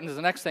more important is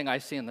the next thing I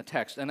see in the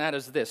text, and that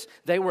is this.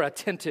 They were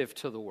attentive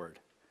to the word.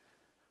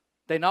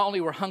 They not only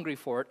were hungry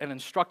for it and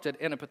instructed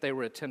in it, but they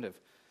were attentive.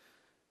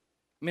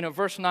 I mean, in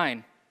verse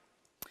 9,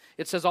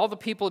 it says, all the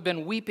people had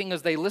been weeping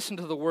as they listened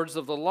to the words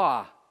of the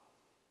law.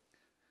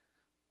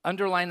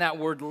 Underline that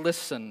word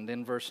listened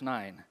in verse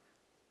 9.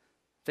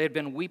 They had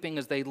been weeping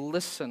as they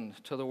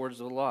listened to the words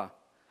of the law.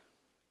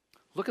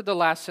 Look at the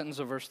last sentence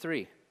of verse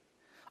 3.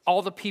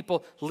 All the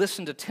people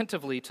listened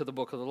attentively to the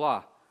book of the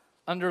law.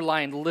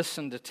 Underline,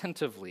 listened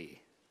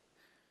attentively.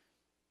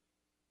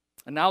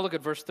 And now look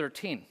at verse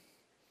 13.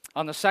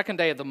 On the second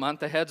day of the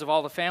month, the heads of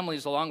all the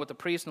families, along with the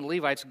priests and the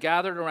Levites,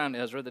 gathered around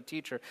Ezra, the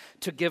teacher,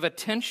 to give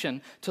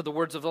attention to the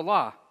words of the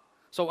law.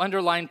 So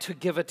underline, to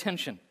give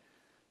attention.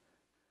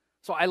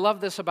 So I love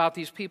this about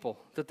these people,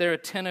 that they're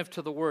attentive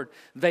to the word.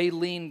 They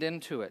leaned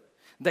into it.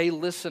 They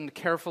listened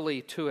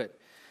carefully to it.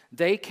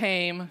 They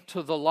came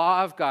to the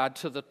law of God,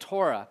 to the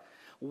Torah,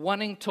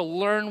 wanting to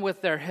learn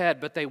with their head,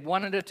 but they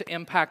wanted it to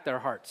impact their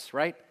hearts,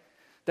 right?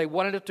 They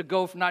wanted it to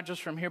go not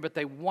just from here, but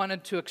they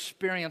wanted to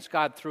experience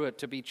God through it,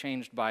 to be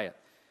changed by it.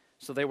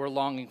 So they were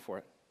longing for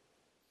it.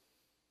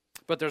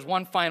 But there's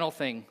one final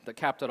thing that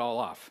capped it all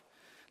off.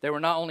 They were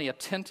not only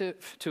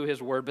attentive to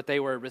his word, but they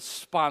were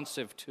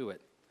responsive to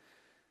it,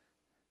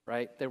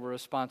 right? They were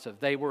responsive.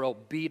 They were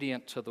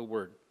obedient to the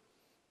word.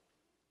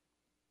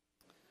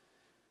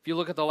 If you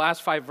look at the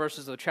last 5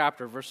 verses of the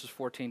chapter, verses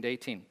 14 to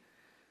 18,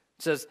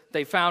 it says,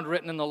 they found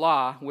written in the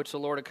law, which the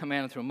Lord had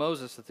commanded through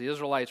Moses, that the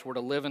Israelites were to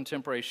live in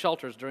temporary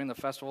shelters during the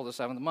festival of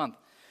the 7th month,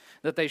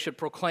 that they should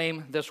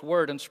proclaim this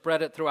word and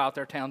spread it throughout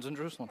their towns in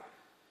Jerusalem.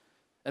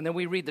 And then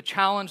we read the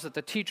challenge that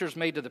the teachers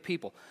made to the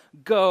people.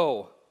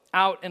 Go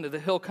out into the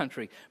hill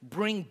country,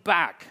 bring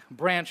back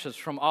branches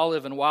from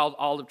olive and wild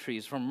olive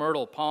trees, from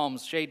myrtle,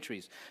 palms, shade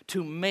trees,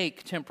 to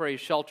make temporary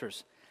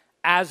shelters,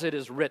 as it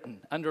is written.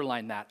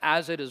 Underline that,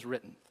 as it is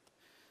written.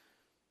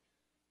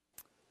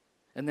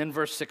 And then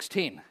verse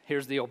 16,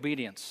 here's the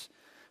obedience.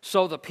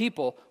 So the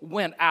people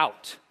went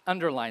out,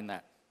 underline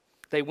that.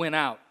 They went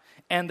out,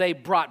 and they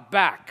brought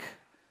back,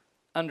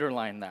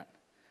 underline that,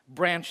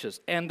 branches,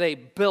 and they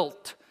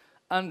built,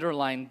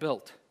 underline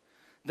built,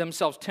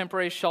 themselves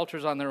temporary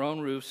shelters on their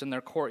own roofs in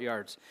their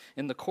courtyards,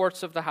 in the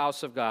courts of the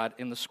house of God,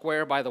 in the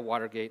square by the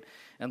water gate,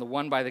 and the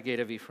one by the gate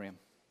of Ephraim.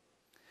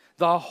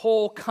 The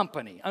whole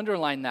company,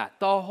 underline that,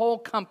 the whole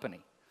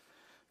company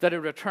that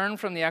had returned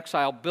from the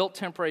exile built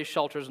temporary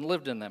shelters and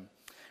lived in them.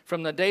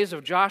 From the days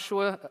of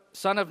Joshua,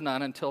 son of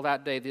Nun, until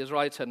that day, the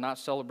Israelites had not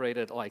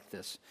celebrated like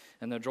this,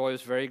 and their joy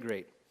was very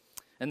great.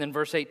 And then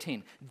verse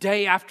 18,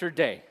 day after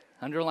day,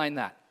 underline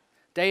that,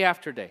 day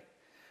after day.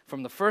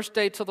 From the first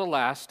day to the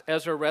last,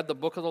 Ezra read the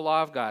book of the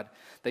law of God.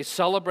 They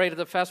celebrated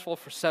the festival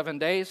for 7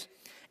 days,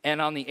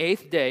 and on the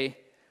 8th day,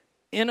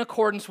 in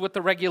accordance with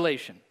the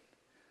regulation,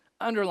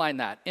 underline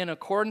that, in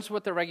accordance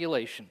with the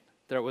regulation,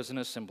 there was an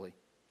assembly.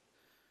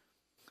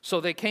 So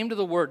they came to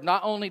the word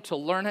not only to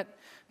learn it,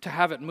 to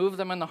have it move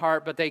them in the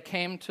heart, but they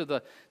came to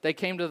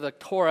the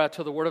Torah,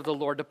 to the word of the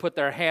Lord, to put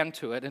their hand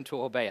to it and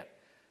to obey it,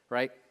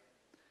 right?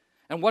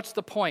 And what's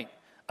the point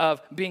of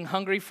being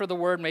hungry for the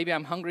word. Maybe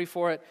I'm hungry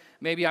for it.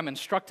 Maybe I'm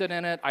instructed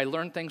in it. I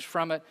learn things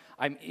from it.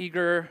 I'm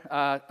eager.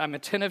 I'm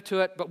attentive to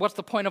it. But what's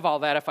the point of all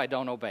that if I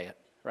don't obey it,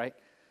 right?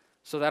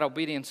 So that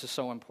obedience is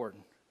so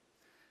important.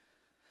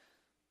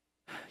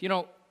 You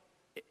know,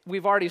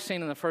 we've already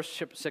seen in the first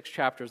 6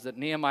 chapters that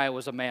Nehemiah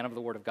was a man of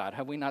the word of God.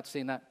 Have we not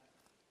seen that?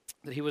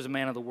 That he was a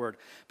man of the word.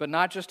 But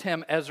not just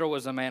him, Ezra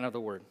was a man of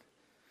the word.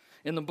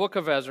 In the book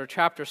of Ezra,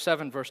 chapter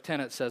 7, verse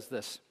 10, it says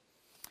this.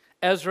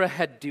 Ezra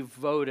had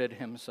devoted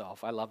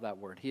himself. I love that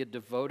word. He had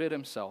devoted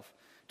himself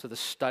to the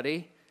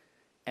study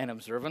and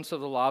observance of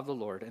the law of the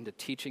Lord and to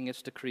teaching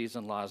its decrees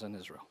and laws in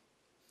Israel.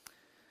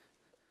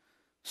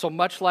 So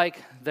much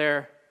like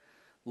their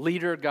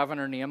leader,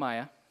 governor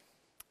Nehemiah,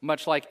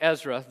 much like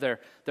Ezra,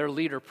 their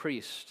leader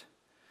priest,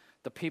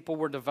 the people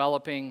were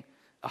developing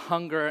a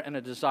hunger and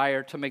a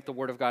desire to make the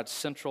Word of God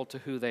central to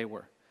who they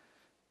were.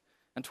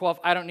 And 12,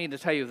 I don't need to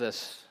tell you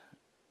this.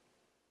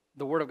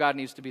 The Word of God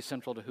needs to be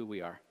central to who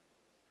we are.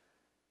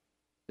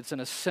 It's an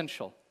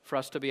essential for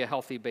us to be a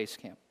healthy base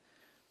camp.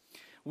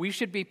 We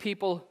should be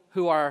people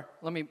who are,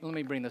 let me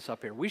bring this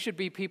up here. We should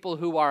be people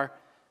who are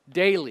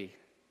daily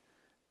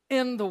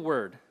in the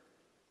Word,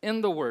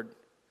 in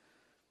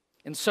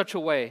such a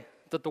way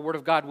that the Word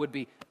of God would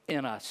be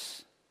in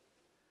us.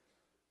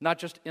 Not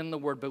just in the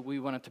Word, but we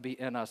want it to be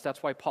in us.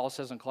 That's why Paul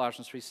says in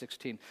Colossians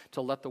 3:16,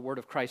 to let the Word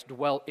of Christ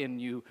dwell in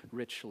you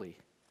richly,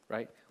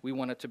 right? We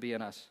want it to be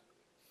in us.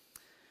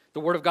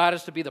 The Word of God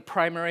is to be the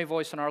primary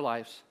voice in our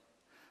lives,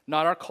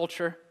 not our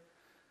culture,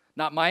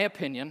 not my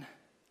opinion,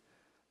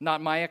 not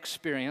my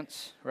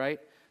experience, right?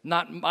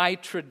 Not my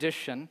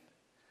tradition,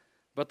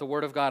 but the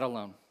Word of God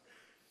alone.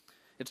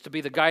 It's to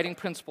be the guiding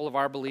principle of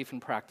our belief and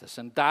practice,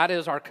 and that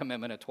is our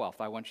commitment at 12th,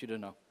 I want you to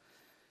know.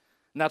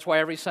 And that's why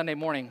every Sunday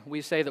morning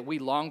we say that we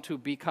long to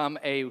become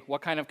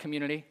what kind of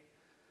community?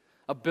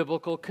 A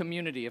biblical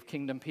community of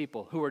kingdom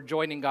people who are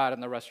joining God in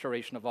the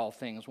restoration of all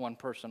things, one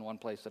person, one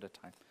place at a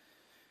time.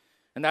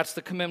 And that's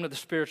the commitment of the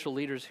spiritual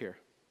leaders here.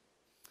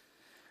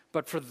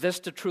 But for this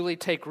to truly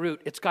take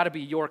root, it's got to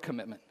be your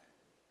commitment,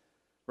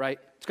 right?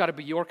 It's got to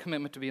be your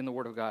commitment to be in the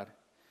Word of God.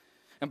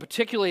 And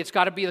particularly, it's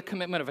got to be the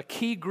commitment of a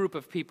key group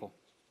of people.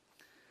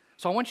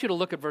 So I want you to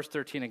look at verse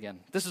 13 again.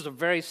 This is a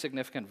very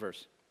significant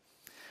verse.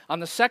 On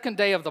the second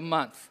day of the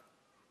month,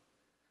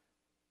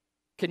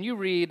 can you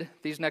read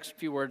these next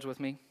few words with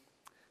me?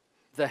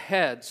 The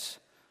heads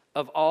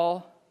of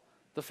all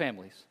the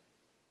families.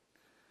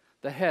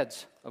 The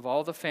heads of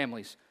all the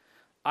families.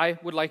 I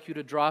would like you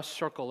to draw a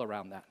circle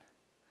around that.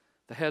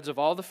 The heads of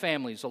all the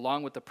families,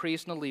 along with the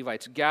priests and the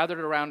Levites, gathered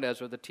around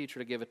Ezra, the teacher,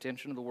 to give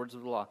attention to the words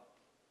of the law.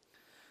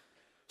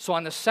 So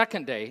on the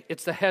second day,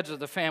 it's the heads of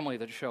the family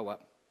that show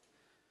up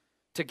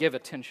to give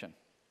attention.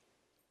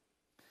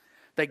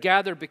 They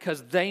gathered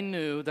because they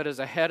knew that as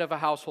a head of a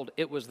household,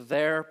 it was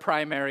their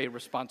primary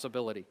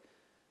responsibility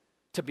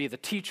to be the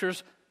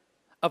teachers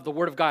of the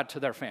Word of God to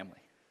their family,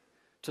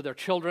 to their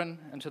children,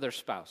 and to their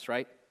spouse,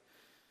 right?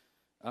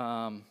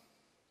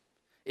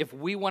 If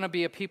we want to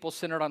be a people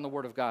centered on the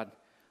Word of God,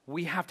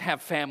 we have to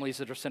have families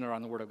that are centered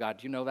on the Word of God.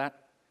 Do you know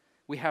that?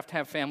 We have to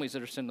have families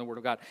that are centered on the Word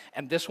of God.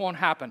 And this won't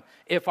happen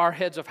if our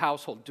heads of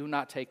household do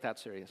not take that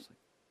seriously.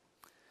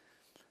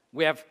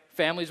 We have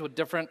families with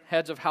different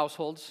heads of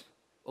households.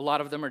 A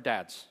lot of them are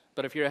dads.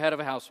 But if you're a head of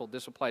a household,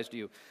 this applies to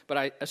you. But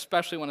I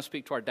especially want to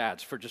speak to our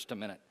dads for just a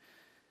minute.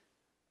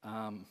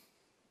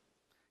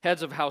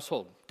 Heads of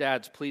household,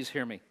 dads, please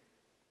hear me.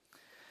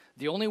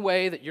 The only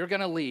way that you're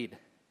going to lead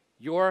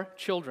your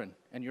children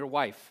and your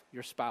wife,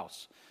 your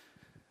spouse,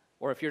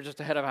 or if you're just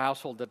a head of a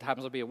household that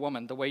happens to be a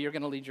woman, the way you're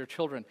going to lead your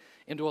children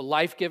into a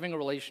life-giving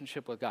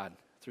relationship with God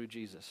through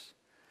Jesus.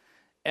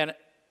 And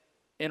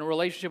in a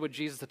relationship with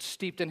Jesus that's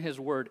steeped in His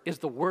Word, is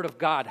the Word of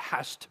God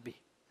has to be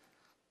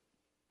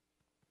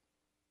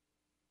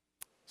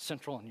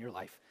central in your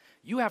life.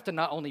 You have to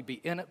not only be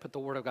in it, but the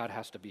Word of God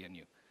has to be in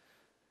you.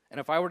 And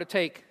if I were to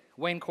take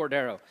Wayne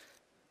Cordero,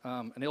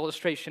 an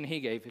illustration he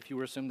gave, if you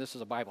were to assume this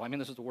is a Bible, I mean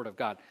this is the Word of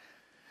God.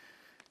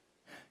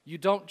 You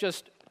don't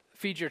just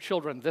feed your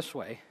children this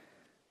way,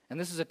 and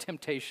this is a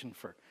temptation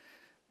for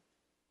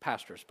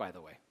pastors, by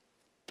the way.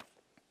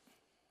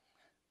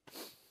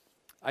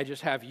 I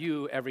just have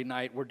you every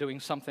night, we're doing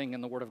something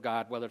in the Word of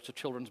God, whether it's a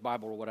children's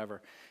Bible or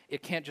whatever.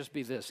 It can't just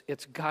be this.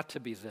 It's got to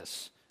be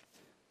this.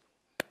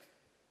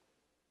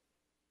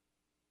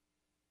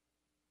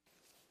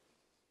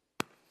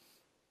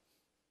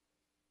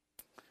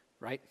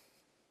 Right?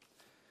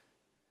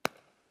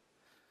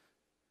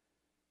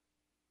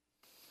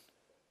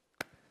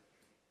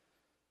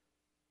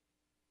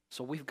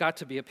 So we've got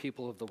to be a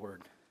people of the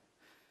Word.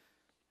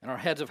 And our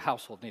heads of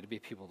household need to be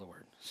people of the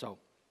Word. So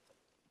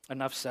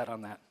enough said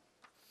on that.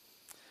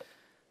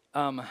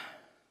 I'm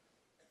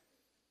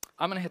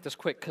going to hit this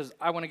quick because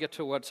I want to get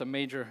to what's a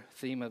major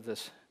theme of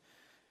this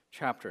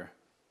chapter.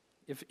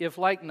 If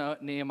like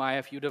Nehemiah,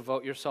 if you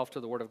devote yourself to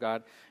the Word of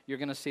God, you're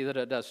going to see that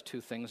it does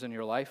two things in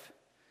your life.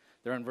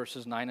 They're in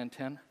verses 9 and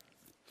 10.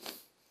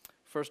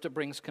 First, it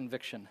brings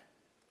conviction.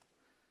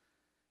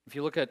 If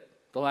you look at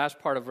the last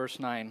part of verse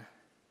 9,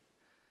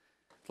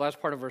 the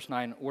last part of verse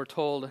 9, we're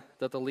told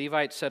that the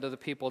Levites said to the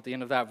people at the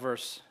end of that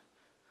verse,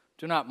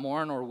 "Do not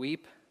mourn or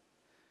weep,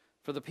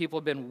 for the people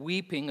have been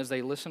weeping as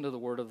they listen to the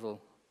word of the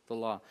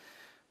law."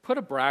 Put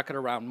a bracket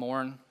around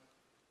mourn,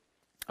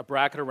 a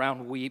bracket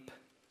around weep,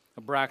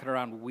 a bracket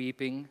around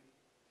weeping.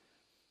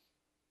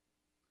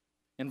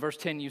 In verse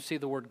 10, you see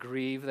the word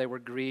grieve. They were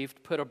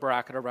grieved. Put a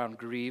bracket around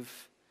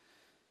grieve.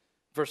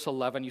 Verse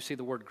 11, you see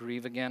the word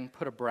grieve again.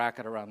 Put a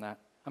bracket around that.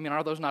 I mean,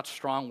 are those not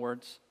strong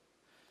words?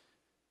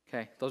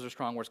 Okay, those are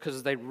strong words. Because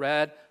as they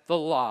read the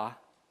law,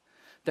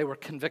 they were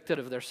convicted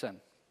of their sin.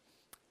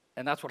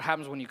 And that's what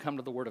happens when you come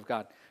to the Word of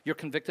God. You're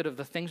convicted of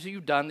the things that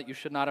you've done that you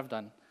should not have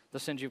done, the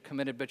sins you've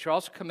committed, but you're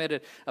also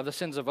committed of the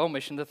sins of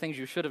omission, the things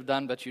you should have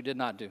done but you did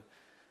not do.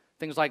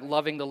 Things like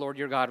loving the Lord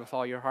your God with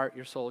all your heart,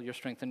 your soul, your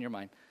strength, and your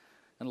mind,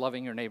 and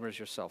loving your neighbor as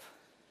yourself.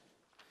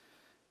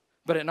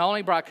 But it not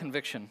only brought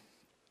conviction,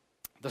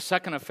 the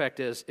second effect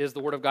is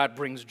the Word of God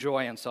brings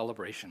joy and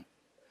celebration.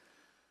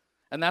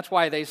 And that's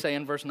why they say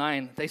in verse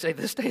 9, they say,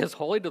 "This day is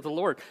holy to the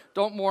Lord.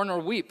 Don't mourn or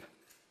weep."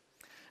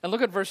 And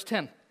look at verse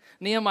 10.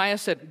 Nehemiah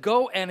said,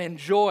 "Go and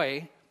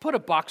enjoy." Put a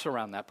box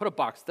around that. Put a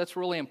box. That's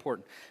really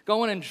important.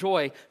 Go and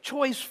enjoy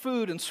choice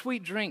food and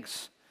sweet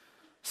drinks.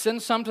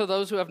 Send some to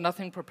those who have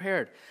nothing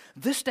prepared.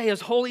 This day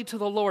is holy to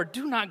the Lord.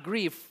 Do not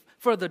grieve,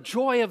 for the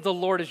joy of the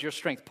Lord is your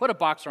strength. Put a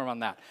box around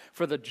that.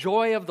 For the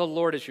joy of the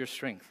Lord is your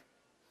strength.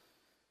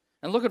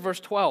 And look at verse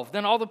 12.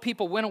 Then all the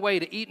people went away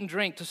to eat and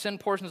drink, to send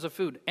portions of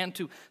food, and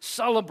to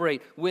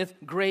celebrate with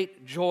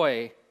great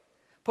joy.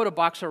 Put a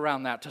box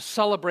around that, to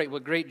celebrate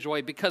with great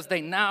joy, because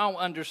they now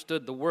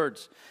understood the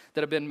words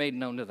that have been made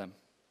known to them.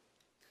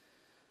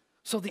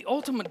 So the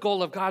ultimate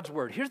goal of God's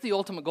word, here's the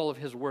ultimate goal of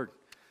his word.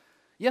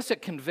 Yes,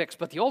 it convicts,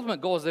 but the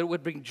ultimate goal is that it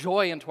would bring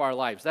joy into our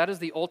lives. That is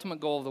the ultimate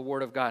goal of the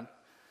word of God.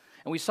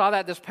 And we saw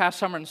that this past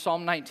summer in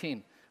Psalm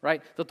 19,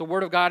 right? That the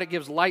word of God, it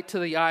gives light to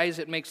the eyes,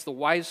 it makes the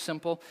wise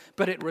simple,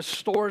 but it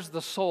restores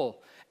the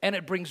soul, and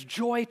it brings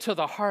joy to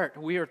the heart,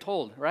 we are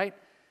told, right?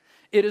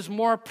 It is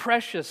more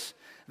precious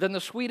than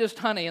the sweetest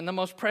honey and the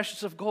most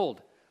precious of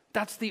gold.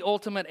 That's the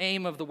ultimate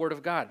aim of the Word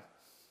of God.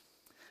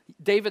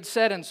 David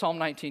said in Psalm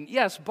 19,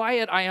 "Yes, by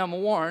it I am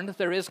warned,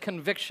 there is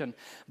conviction,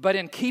 but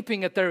in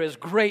keeping it there is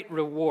great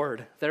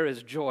reward, there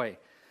is joy."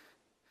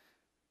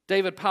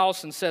 David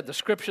Powelson said, "The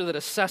scripture that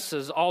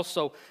assesses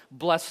also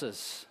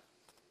blesses."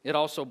 It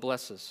also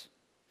blesses.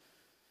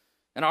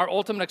 And our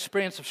ultimate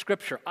experience of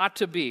scripture ought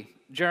to be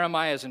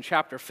Jeremiah's in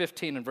chapter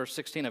 15 and verse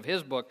 16 of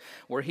his book,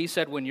 where he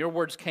said, "When your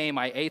words came,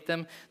 I ate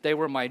them. They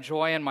were my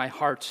joy and my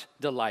heart's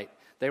delight."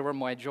 They were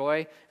my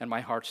joy and my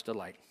heart's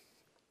delight.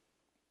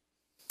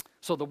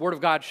 So the word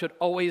of God should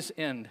always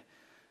end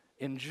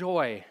in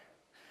joy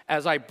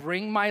as I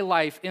bring my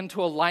life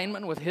into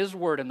alignment with his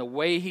word and the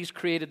way he's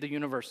created the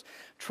universe.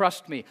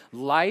 Trust me,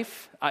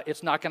 life,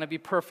 it's not going to be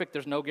perfect.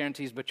 There's no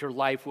guarantees, but your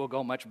life will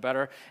go much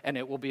better, and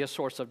it will be a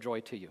source of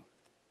joy to you.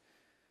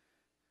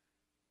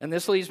 And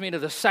this leads me to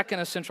the second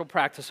essential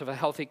practice of a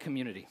healthy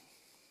community: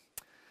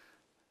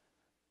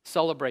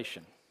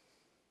 celebration.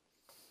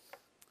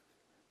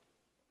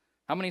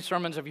 How many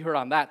sermons have you heard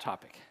on that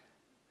topic?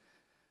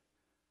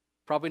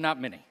 Probably not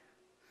many.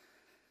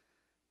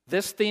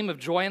 This theme of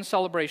joy and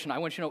celebration, I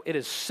want you to know, it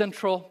is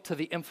central to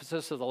the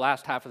emphasis of the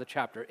last half of the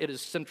chapter. It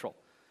is central.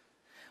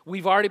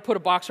 We've already put a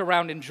box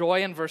around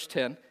enjoy in verse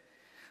 10.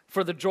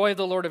 For the joy of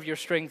the Lord of your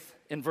strength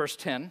in verse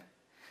 10.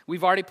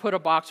 We've already put a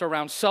box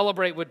around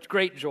celebrate with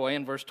great joy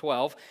in verse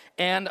 12,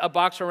 and a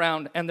box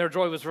around and their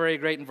joy was very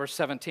great in verse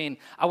 17.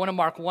 I want to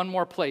mark one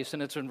more place,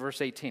 and it's in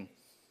verse 18.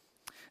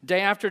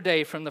 Day after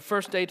day, from the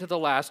first day to the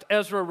last,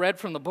 Ezra read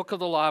from the book of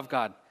the law of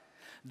God.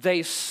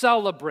 They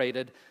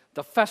celebrated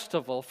the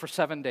festival for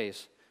 7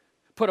 days.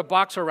 Put a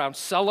box around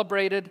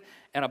celebrated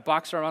and a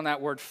box around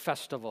that word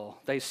festival.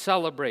 They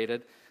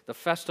celebrated the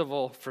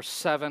festival for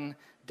 7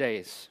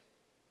 days.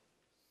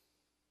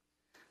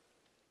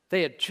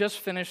 They had just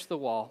finished the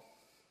wall.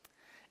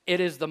 It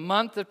is the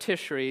month of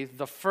Tishri,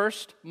 the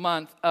first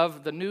month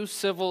of the new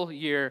civil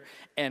year,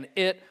 and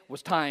it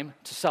was time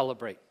to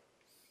celebrate.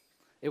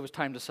 It was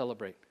time to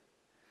celebrate.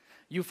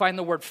 You find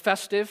the word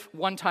festive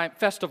one time,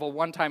 festival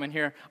one time in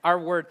here. Our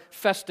word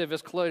festive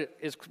is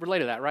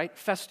related to that, right?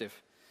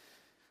 Festive.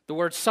 The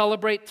word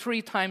celebrate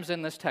 3 times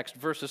in this text,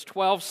 verses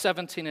 12,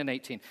 17, and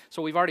 18.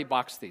 So we've already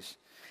boxed these.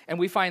 And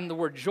we find the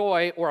word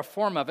joy, or a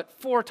form of it,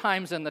 4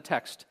 times in the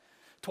text.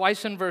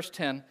 Twice in verse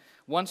 10,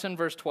 once in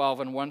verse 12,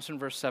 and once in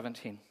verse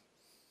 17.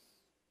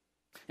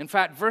 In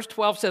fact, verse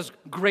 12 says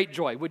great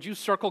joy. Would you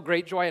circle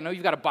great joy? I know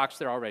you've got a box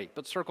there already,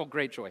 but circle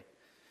great joy.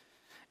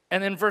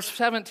 And then verse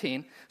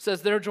 17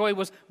 says their joy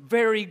was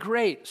very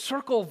great.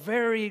 Circle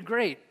very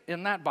great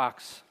in that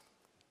box.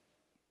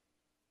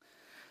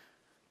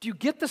 Do you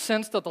get the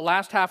sense that the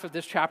last half of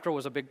this chapter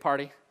was a big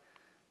party?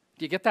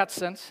 Do you get that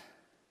sense?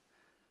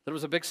 That it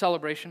was a big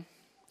celebration?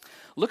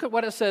 Look at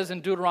what it says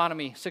in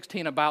Deuteronomy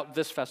 16 about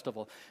this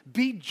festival.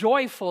 Be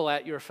joyful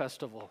at your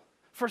festival.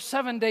 For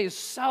 7 days,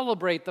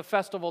 celebrate the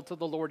festival to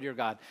the Lord your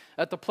God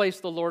at the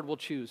place the Lord will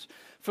choose.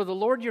 For the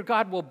Lord your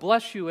God will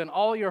bless you in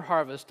all your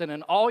harvest and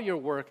in all your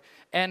work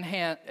and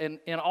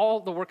in all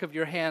the work of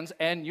your hands,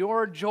 and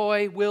your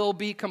joy will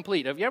be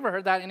complete. Have you ever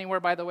heard that anywhere,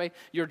 by the way?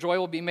 Your joy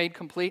will be made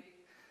complete?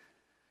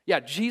 Yeah,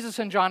 Jesus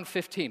in John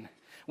 15,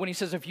 when he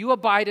says, if you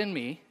abide in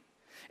me,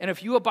 and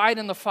if you abide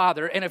in the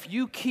Father, and if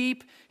you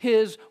keep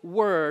his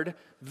word,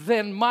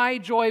 then my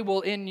joy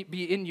will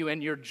be in you,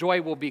 and your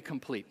joy will be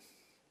complete.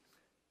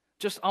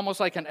 Just almost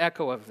like an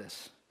echo of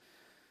this.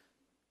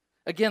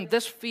 Again,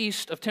 this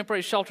feast of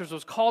temporary shelters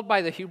was called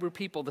by the Hebrew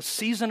people the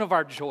season of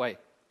our joy.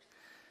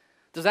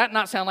 Does that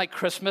not sound like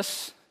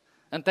Christmas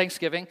and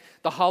Thanksgiving,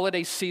 the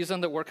holiday season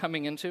that we're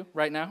coming into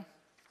right now?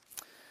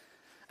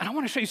 And I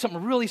want to show you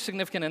something really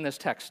significant in this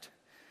text.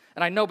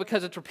 And I know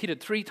because it's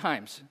repeated 3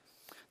 times.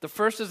 The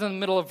first is in the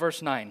middle of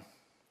verse 9.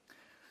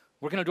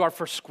 We're going to do our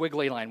first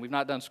squiggly line. We've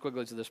not done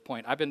squigglies at this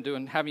point. I've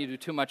been having you do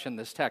too much in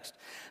this text.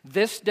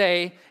 This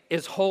day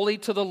is holy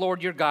to the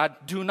Lord your God.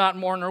 Do not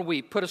mourn or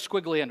weep. Put a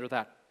squiggly under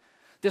that.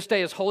 This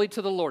day is holy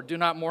to the Lord. Do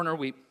not mourn or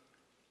weep.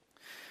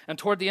 And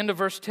toward the end of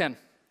verse 10,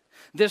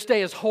 this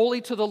day is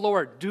holy to the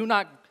Lord. Do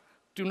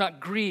not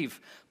grieve.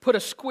 Put a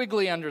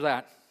squiggly under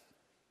that.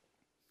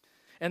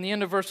 And the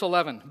end of verse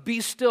 11,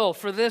 be still,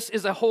 for this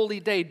is a holy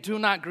day. Do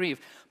not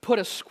grieve. Put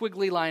a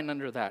squiggly line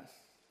under that.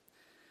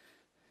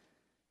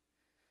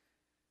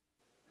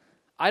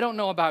 I don't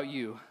know about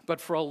you, but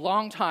for a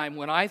long time,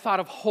 when I thought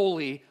of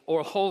holy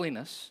or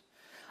holiness,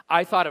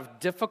 I thought of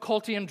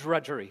difficulty and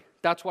drudgery.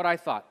 That's what I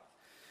thought.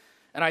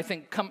 And I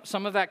think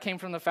some of that came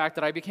from the fact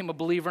that I became a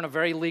believer in a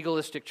very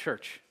legalistic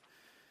church.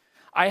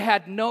 I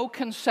had no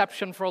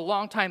conception for a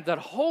long time that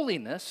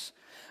holiness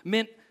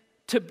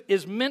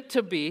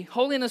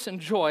holiness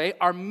and joy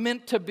are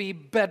meant to be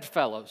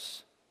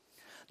bedfellows,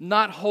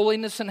 not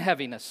holiness and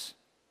heaviness.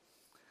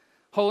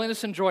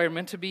 Holiness and joy are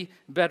meant to be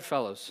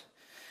bedfellows.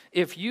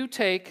 If you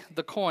take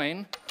the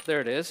coin, there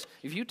it is,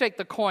 if you take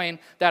the coin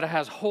that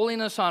has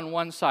holiness on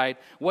one side,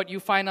 what you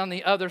find on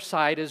the other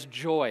side is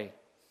joy.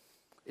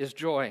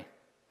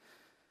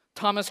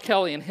 Thomas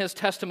Kelly, in his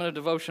Testament of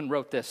Devotion,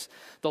 wrote this: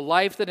 the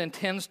life that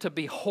intends to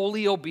be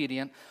wholly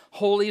obedient,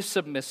 wholly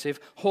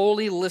submissive,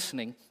 wholly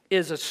listening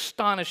is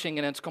astonishing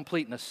in its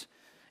completeness.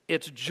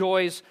 Its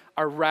joys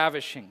are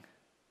ravishing.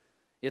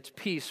 Its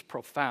peace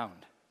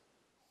profound.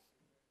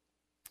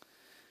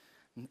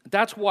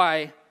 That's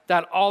why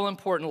that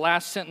all-important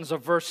last sentence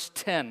of verse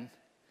 10,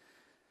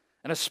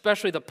 and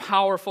especially the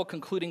powerful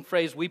concluding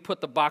phrase we put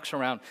the box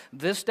around,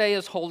 this day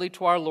is holy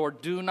to our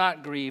Lord, do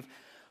not grieve,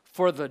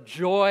 for the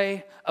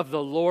joy of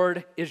the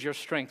Lord is your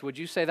strength. Would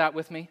you say that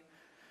with me?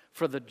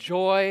 For the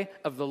joy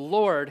of the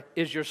Lord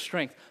is your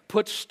strength.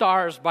 Put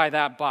stars by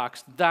that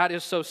box. That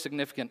is so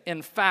significant.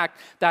 In fact,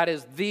 that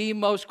is the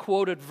most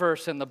quoted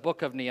verse in the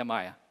book of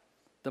Nehemiah.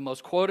 The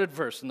most quoted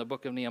verse in the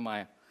book of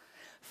Nehemiah.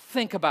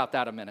 Think about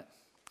that a minute.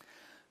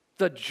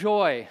 The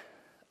joy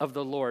of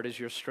the Lord is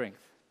your strength.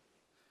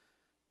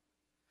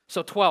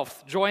 So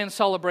 12th, joy and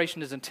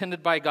celebration is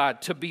intended by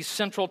God to be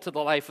central to the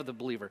life of the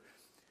believer.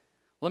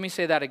 Let me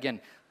say that again.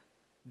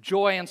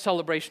 Joy and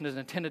celebration is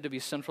intended to be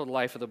central to the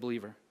life of the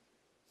believer.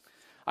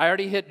 I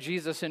already hit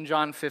Jesus in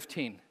John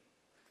 15.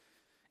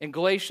 In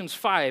Galatians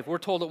 5, we're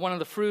told that one of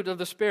the fruit of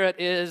the Spirit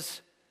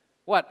is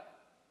what?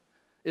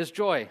 Is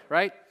joy,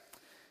 right?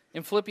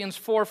 In Philippians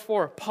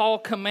 4:4, Paul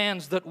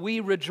commands that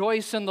we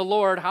rejoice in the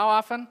Lord. How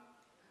often?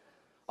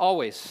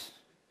 Always.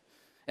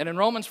 And in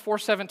Romans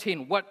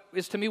 4:17, what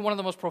is to me one of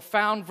the most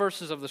profound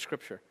verses of the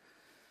Scripture,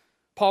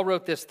 Paul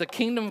wrote this: the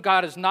kingdom of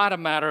God is not a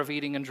matter of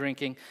eating and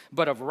drinking,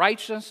 but of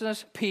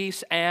righteousness,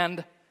 peace,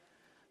 and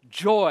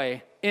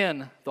joy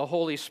in the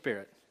Holy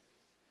Spirit.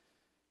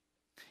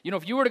 You know,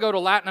 if you were to go to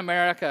Latin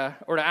America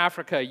or to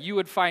Africa, you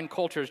would find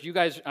cultures, you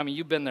guys,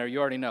 you've been there, you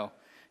already know.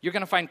 You're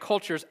going to find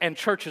cultures and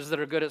churches that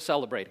are good at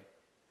celebrating.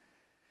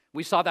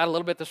 We saw that a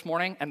little bit this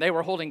morning, and they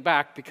were holding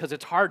back because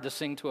it's hard to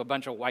sing to a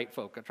bunch of white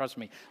folk, trust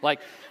me.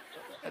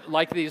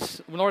 Like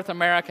these North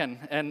American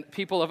and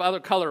people of other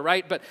color,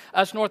 right? But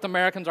us North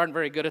Americans aren't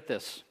very good at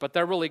this, but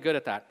they're really good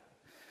at that.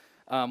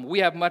 We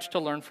have much to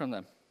learn from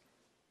them.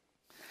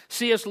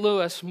 C.S.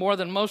 Lewis, more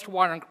than most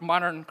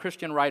modern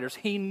Christian writers,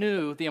 he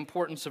knew the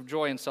importance of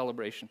joy and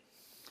celebration.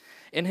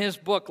 In his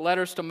book,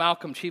 Letters to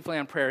Malcolm, Chiefly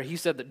on Prayer, he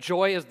said that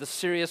joy is the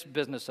serious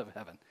business of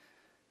heaven.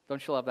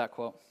 Don't you love that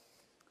quote?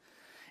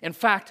 In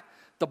fact,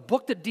 the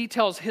book that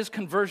details his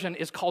conversion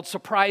is called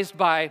Surprised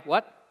by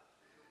what?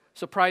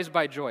 Surprised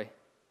by Joy.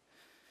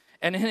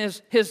 And in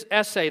his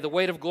essay, The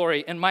Weight of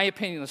Glory, in my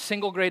opinion, the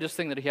single greatest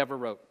thing that he ever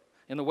wrote,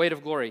 in The Weight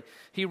of Glory,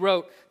 he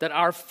wrote that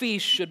our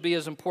feast should be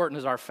as important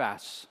as our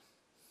fasts.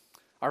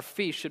 Our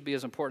feast should be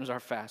as important as our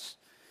fasts.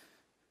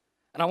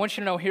 And I want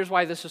you to know, here's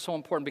why this is so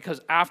important,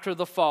 because after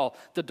the fall,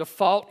 the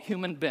default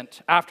human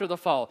bent after the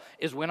fall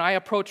is when I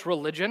approach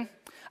religion,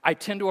 I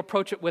tend to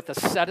approach it with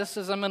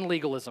asceticism and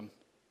legalism.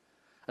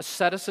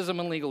 Asceticism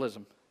and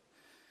legalism.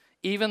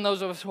 Even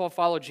those of us who will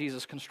follow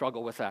Jesus can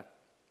struggle with that.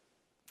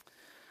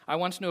 I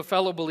once knew a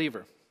fellow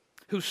believer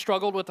who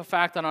struggled with the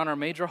fact that on our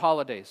major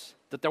holidays,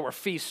 that there were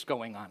feasts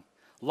going on,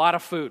 A lot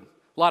of food,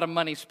 a lot of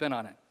money spent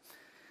on it.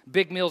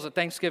 Big meals at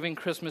Thanksgiving,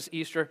 Christmas,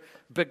 Easter,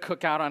 big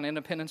cookout on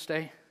Independence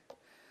Day.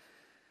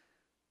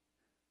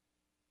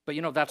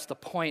 But that's the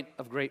point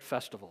of great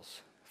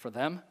festivals for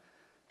them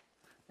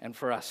and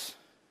for us.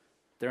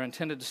 They're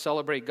intended to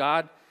celebrate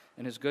God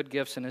and his good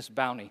gifts and his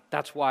bounty.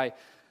 That's why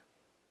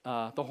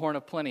the horn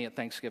of plenty at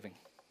Thanksgiving.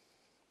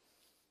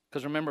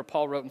 Because remember,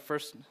 Paul wrote in 1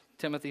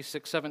 Timothy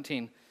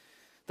 6:17,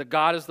 that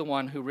God is the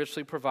one who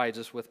richly provides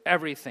us with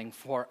everything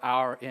for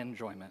our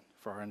enjoyment.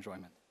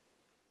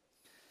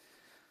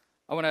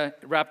 I want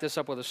to wrap this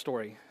up with a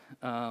story.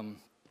 I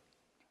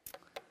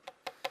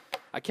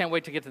can't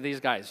wait to get to these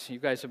guys. You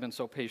guys have been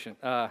so patient.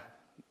 God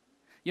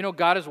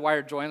has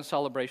wired joy and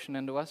celebration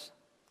into us.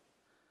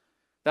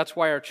 That's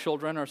why our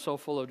children are so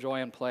full of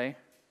joy and play,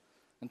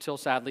 until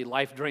sadly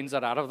life drains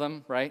that out of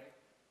them, right?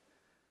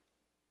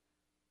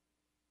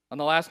 On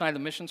the last night of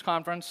the missions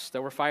conference,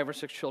 there were 5 or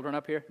 6 children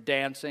up here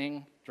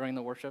dancing during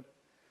the worship,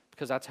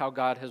 because that's how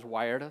God has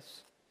wired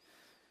us.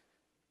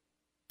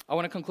 I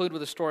want to conclude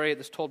with a story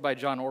that's told by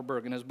John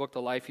Orberg in his book,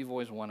 The Life You've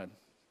Always Wanted.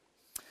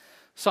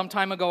 Some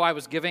time ago, I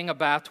was giving a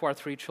bath to our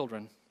 3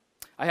 children.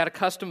 I had a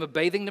custom of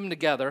bathing them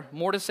together,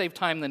 more to save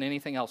time than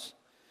anything else.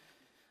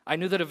 I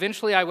knew that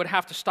eventually I would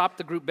have to stop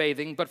the group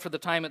bathing, but for the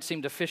time it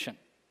seemed efficient.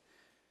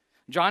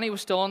 Johnny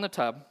was still in the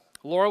tub.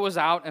 Laura was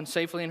out and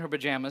safely in her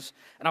pajamas,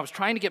 and I was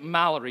trying to get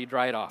Mallory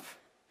dried off.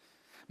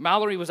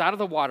 Mallory was out of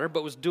the water,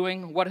 but was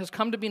doing what has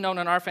come to be known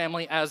in our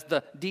family as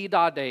the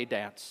dee-da-day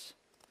dance.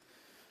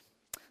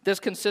 This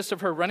consists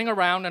of her running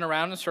around and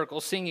around in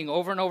circles, singing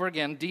over and over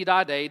again,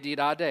 dee-da-day,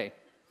 dee-da-day.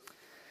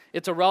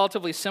 It's a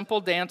relatively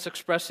simple dance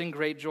expressing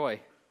great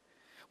joy.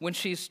 When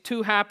she's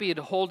too happy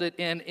to hold it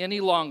in any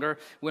longer,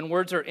 when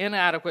words are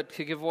inadequate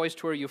to give voice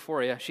to her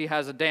euphoria, she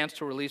has a dance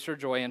to release her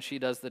joy, and she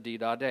does the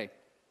dee-da-day.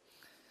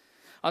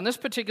 On this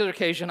particular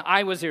occasion,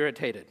 I was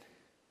irritated.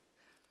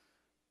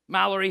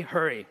 Mallory,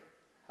 hurry,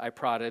 I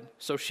prodded,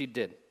 so she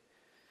did.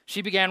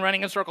 She began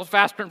running in circles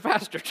faster and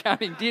faster,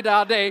 chanting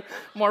dee-da-day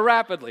more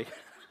rapidly.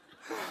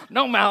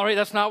 No, Mallory,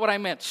 that's not what I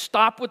meant.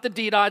 Stop with the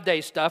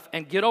dee-da-day stuff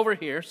and get over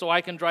here so I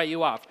can dry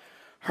you off.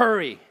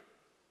 Hurry.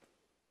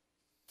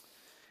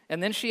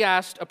 And then she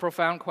asked a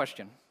profound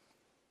question.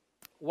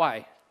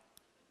 Why?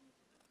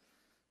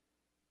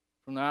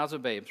 From the mouths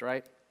of babes,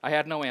 right? I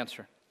had no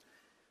answer.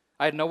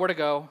 I had nowhere to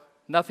go,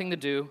 nothing to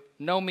do,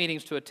 no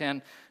meetings to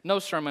attend, no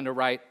sermon to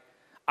write.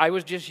 I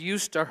was just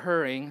used to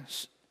hurrying.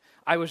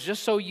 I was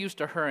just so used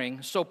to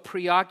hurrying, so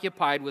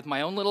preoccupied with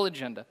my own little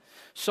agenda,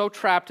 so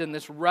trapped in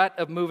this rut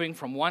of moving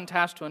from one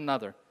task to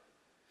another,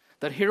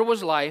 that here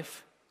was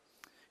life,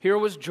 here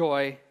was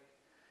joy,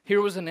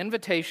 here was an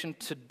invitation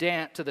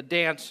to the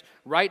dance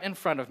right in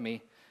front of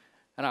me,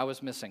 and I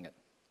was missing it.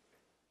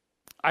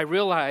 I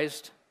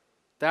realized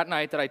that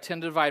night that I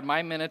tend to divide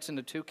my minutes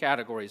into 2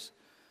 categories,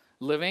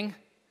 living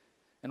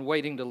and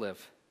waiting to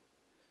live.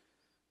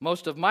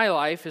 Most of my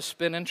life is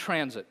spent in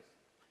transit,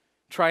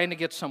 trying to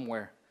get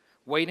somewhere,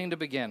 waiting to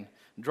begin,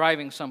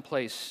 driving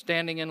someplace,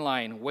 standing in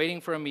line, waiting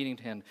for a meeting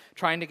to end,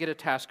 trying to get a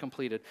task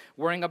completed,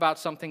 worrying about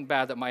something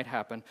bad that might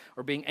happen,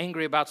 or being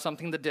angry about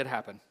something that did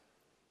happen.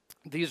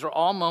 These are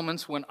all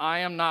moments when I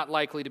am not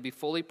likely to be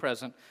fully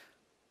present,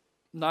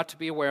 not to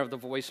be aware of the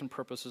voice and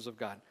purposes of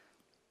God.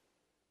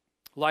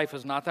 Life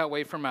is not that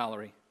way for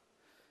Mallory.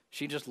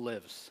 She just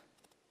lives.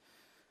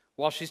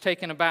 While she's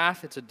taking a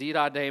bath, it's a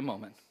dee-da-day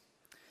moment.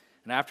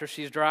 And after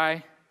she's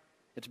dry,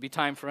 it's be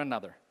time for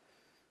another.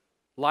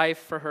 Life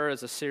for her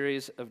is a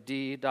series of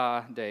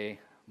dee-da-day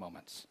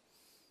moments.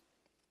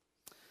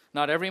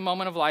 Not every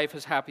moment of life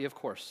is happy, of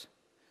course.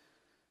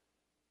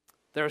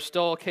 There are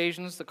still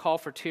occasions that call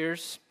for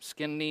tears,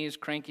 skinned knees,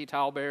 cranky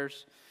towel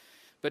bears,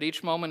 but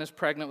each moment is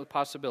pregnant with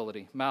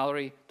possibility.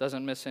 Mallory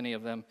doesn't miss any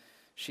of them.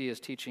 She is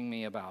teaching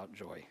me about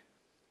joy.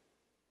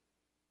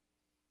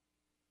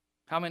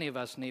 How many of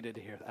us needed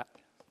to hear that?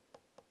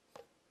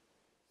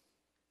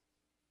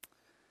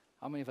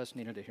 How many of us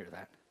needed to hear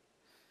that?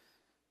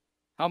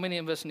 How many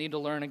of us need to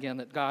learn again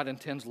that God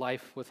intends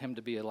life with him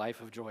to be a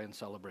life of joy and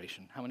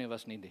celebration? How many of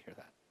us need to hear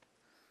that?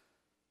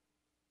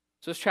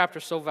 So this chapter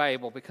is so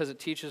valuable because it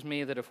teaches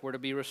me that if we're to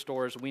be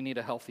restorers, we need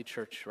a healthy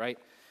church, right?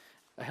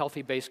 A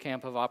healthy base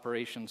camp of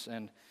operations.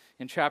 And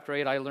in chapter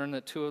 8, I learned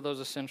that 2 of those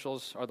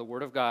essentials are the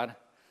Word of God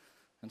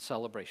and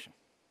celebration.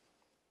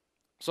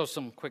 So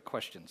some quick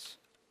questions.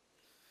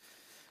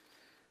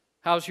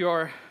 How's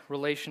your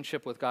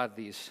relationship with God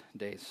these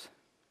days?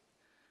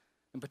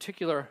 In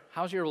particular,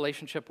 how's your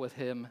relationship with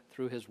him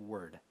through his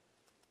word?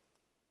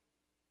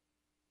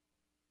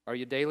 Are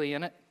you daily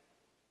in it?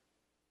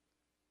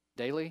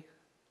 Daily?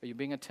 Are you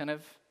being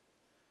attentive?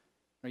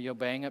 Are you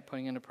obeying it,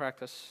 putting it into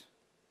practice?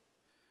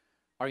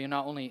 Are you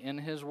not only in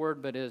his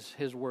word, but is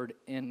his word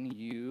in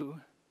you,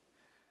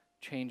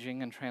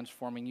 changing and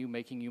transforming you,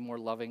 making you more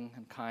loving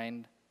and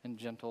kind and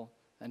gentle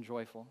and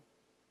joyful?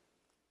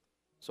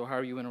 So how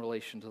are you in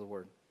relation to the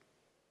word?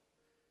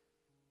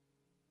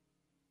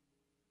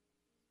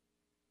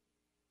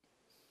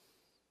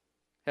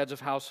 Heads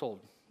of household,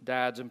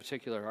 dads in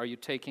particular, are you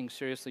taking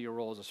seriously your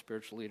role as a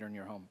spiritual leader in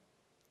your home?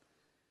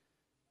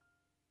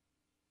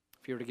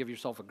 If you were to give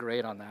yourself a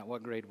grade on that,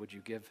 what grade would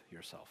you give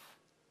yourself?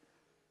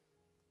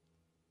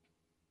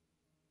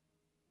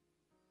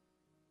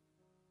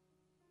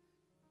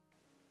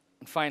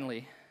 And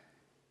finally,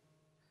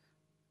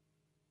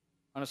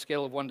 on a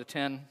scale of 1 to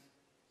 10,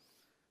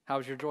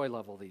 how's your joy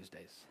level these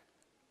days?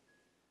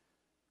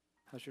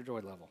 How's your joy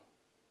level?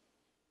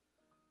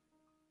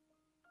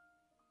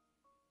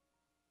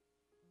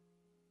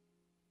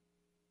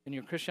 In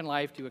your Christian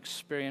life, do you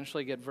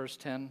experientially get verse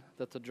 10,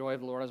 that the joy of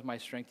the Lord is my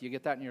strength? Do you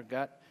get that in your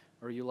gut?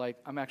 Or are you like,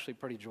 I'm actually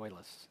pretty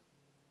joyless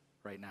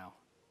right now?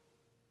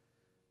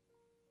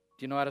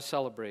 Do you know how to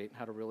celebrate,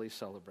 how to really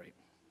celebrate?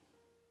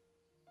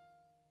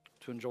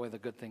 To enjoy the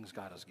good things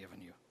God has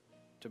given you,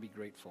 to be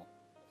grateful.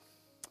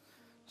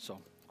 So,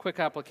 quick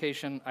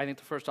application. I think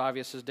the first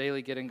obvious is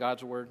daily get in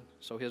God's Word,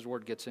 so His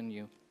Word gets in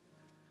you.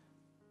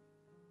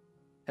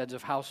 Heads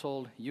of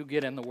household, you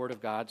get in the Word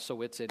of God,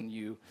 so it's in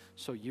you,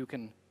 so you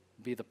can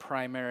be the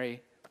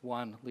primary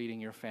one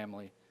leading your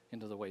family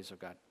into the ways of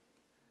God.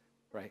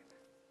 Right?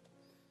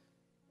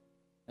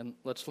 And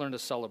let's learn to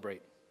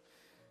celebrate.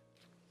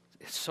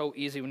 It's so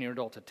easy when you're an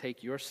adult to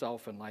take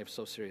yourself and life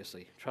so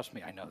seriously. Trust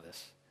me, I know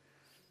this.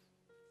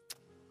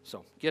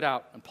 So get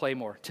out and play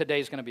more.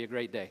 Today's going to be a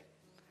great day.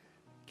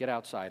 Get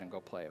outside and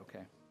go play,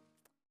 okay?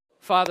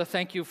 Father,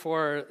 thank you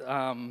for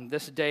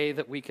this day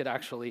that we could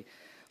actually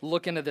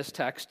look into this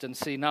text and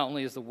see not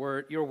only is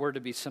your word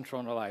to be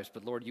central in our lives,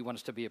 but Lord, you want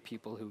us to be a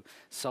people who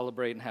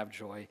celebrate and have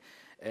joy.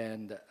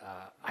 And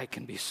I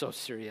can be so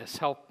serious.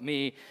 Help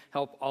me,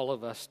 help all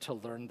of us to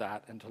learn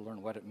that and to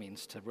learn what it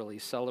means to really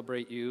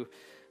celebrate you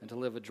and to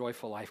live a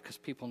joyful life, because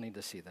people need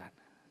to see that.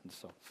 And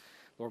so,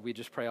 Lord, we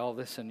just pray all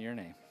this in your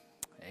name.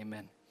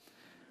 Amen.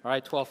 All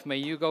right, 12th, may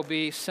you go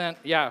be sent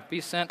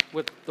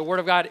with the word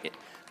of God,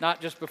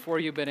 not just before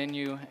you, but in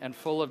you, and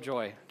full of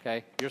joy,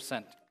 okay? You're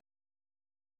sent.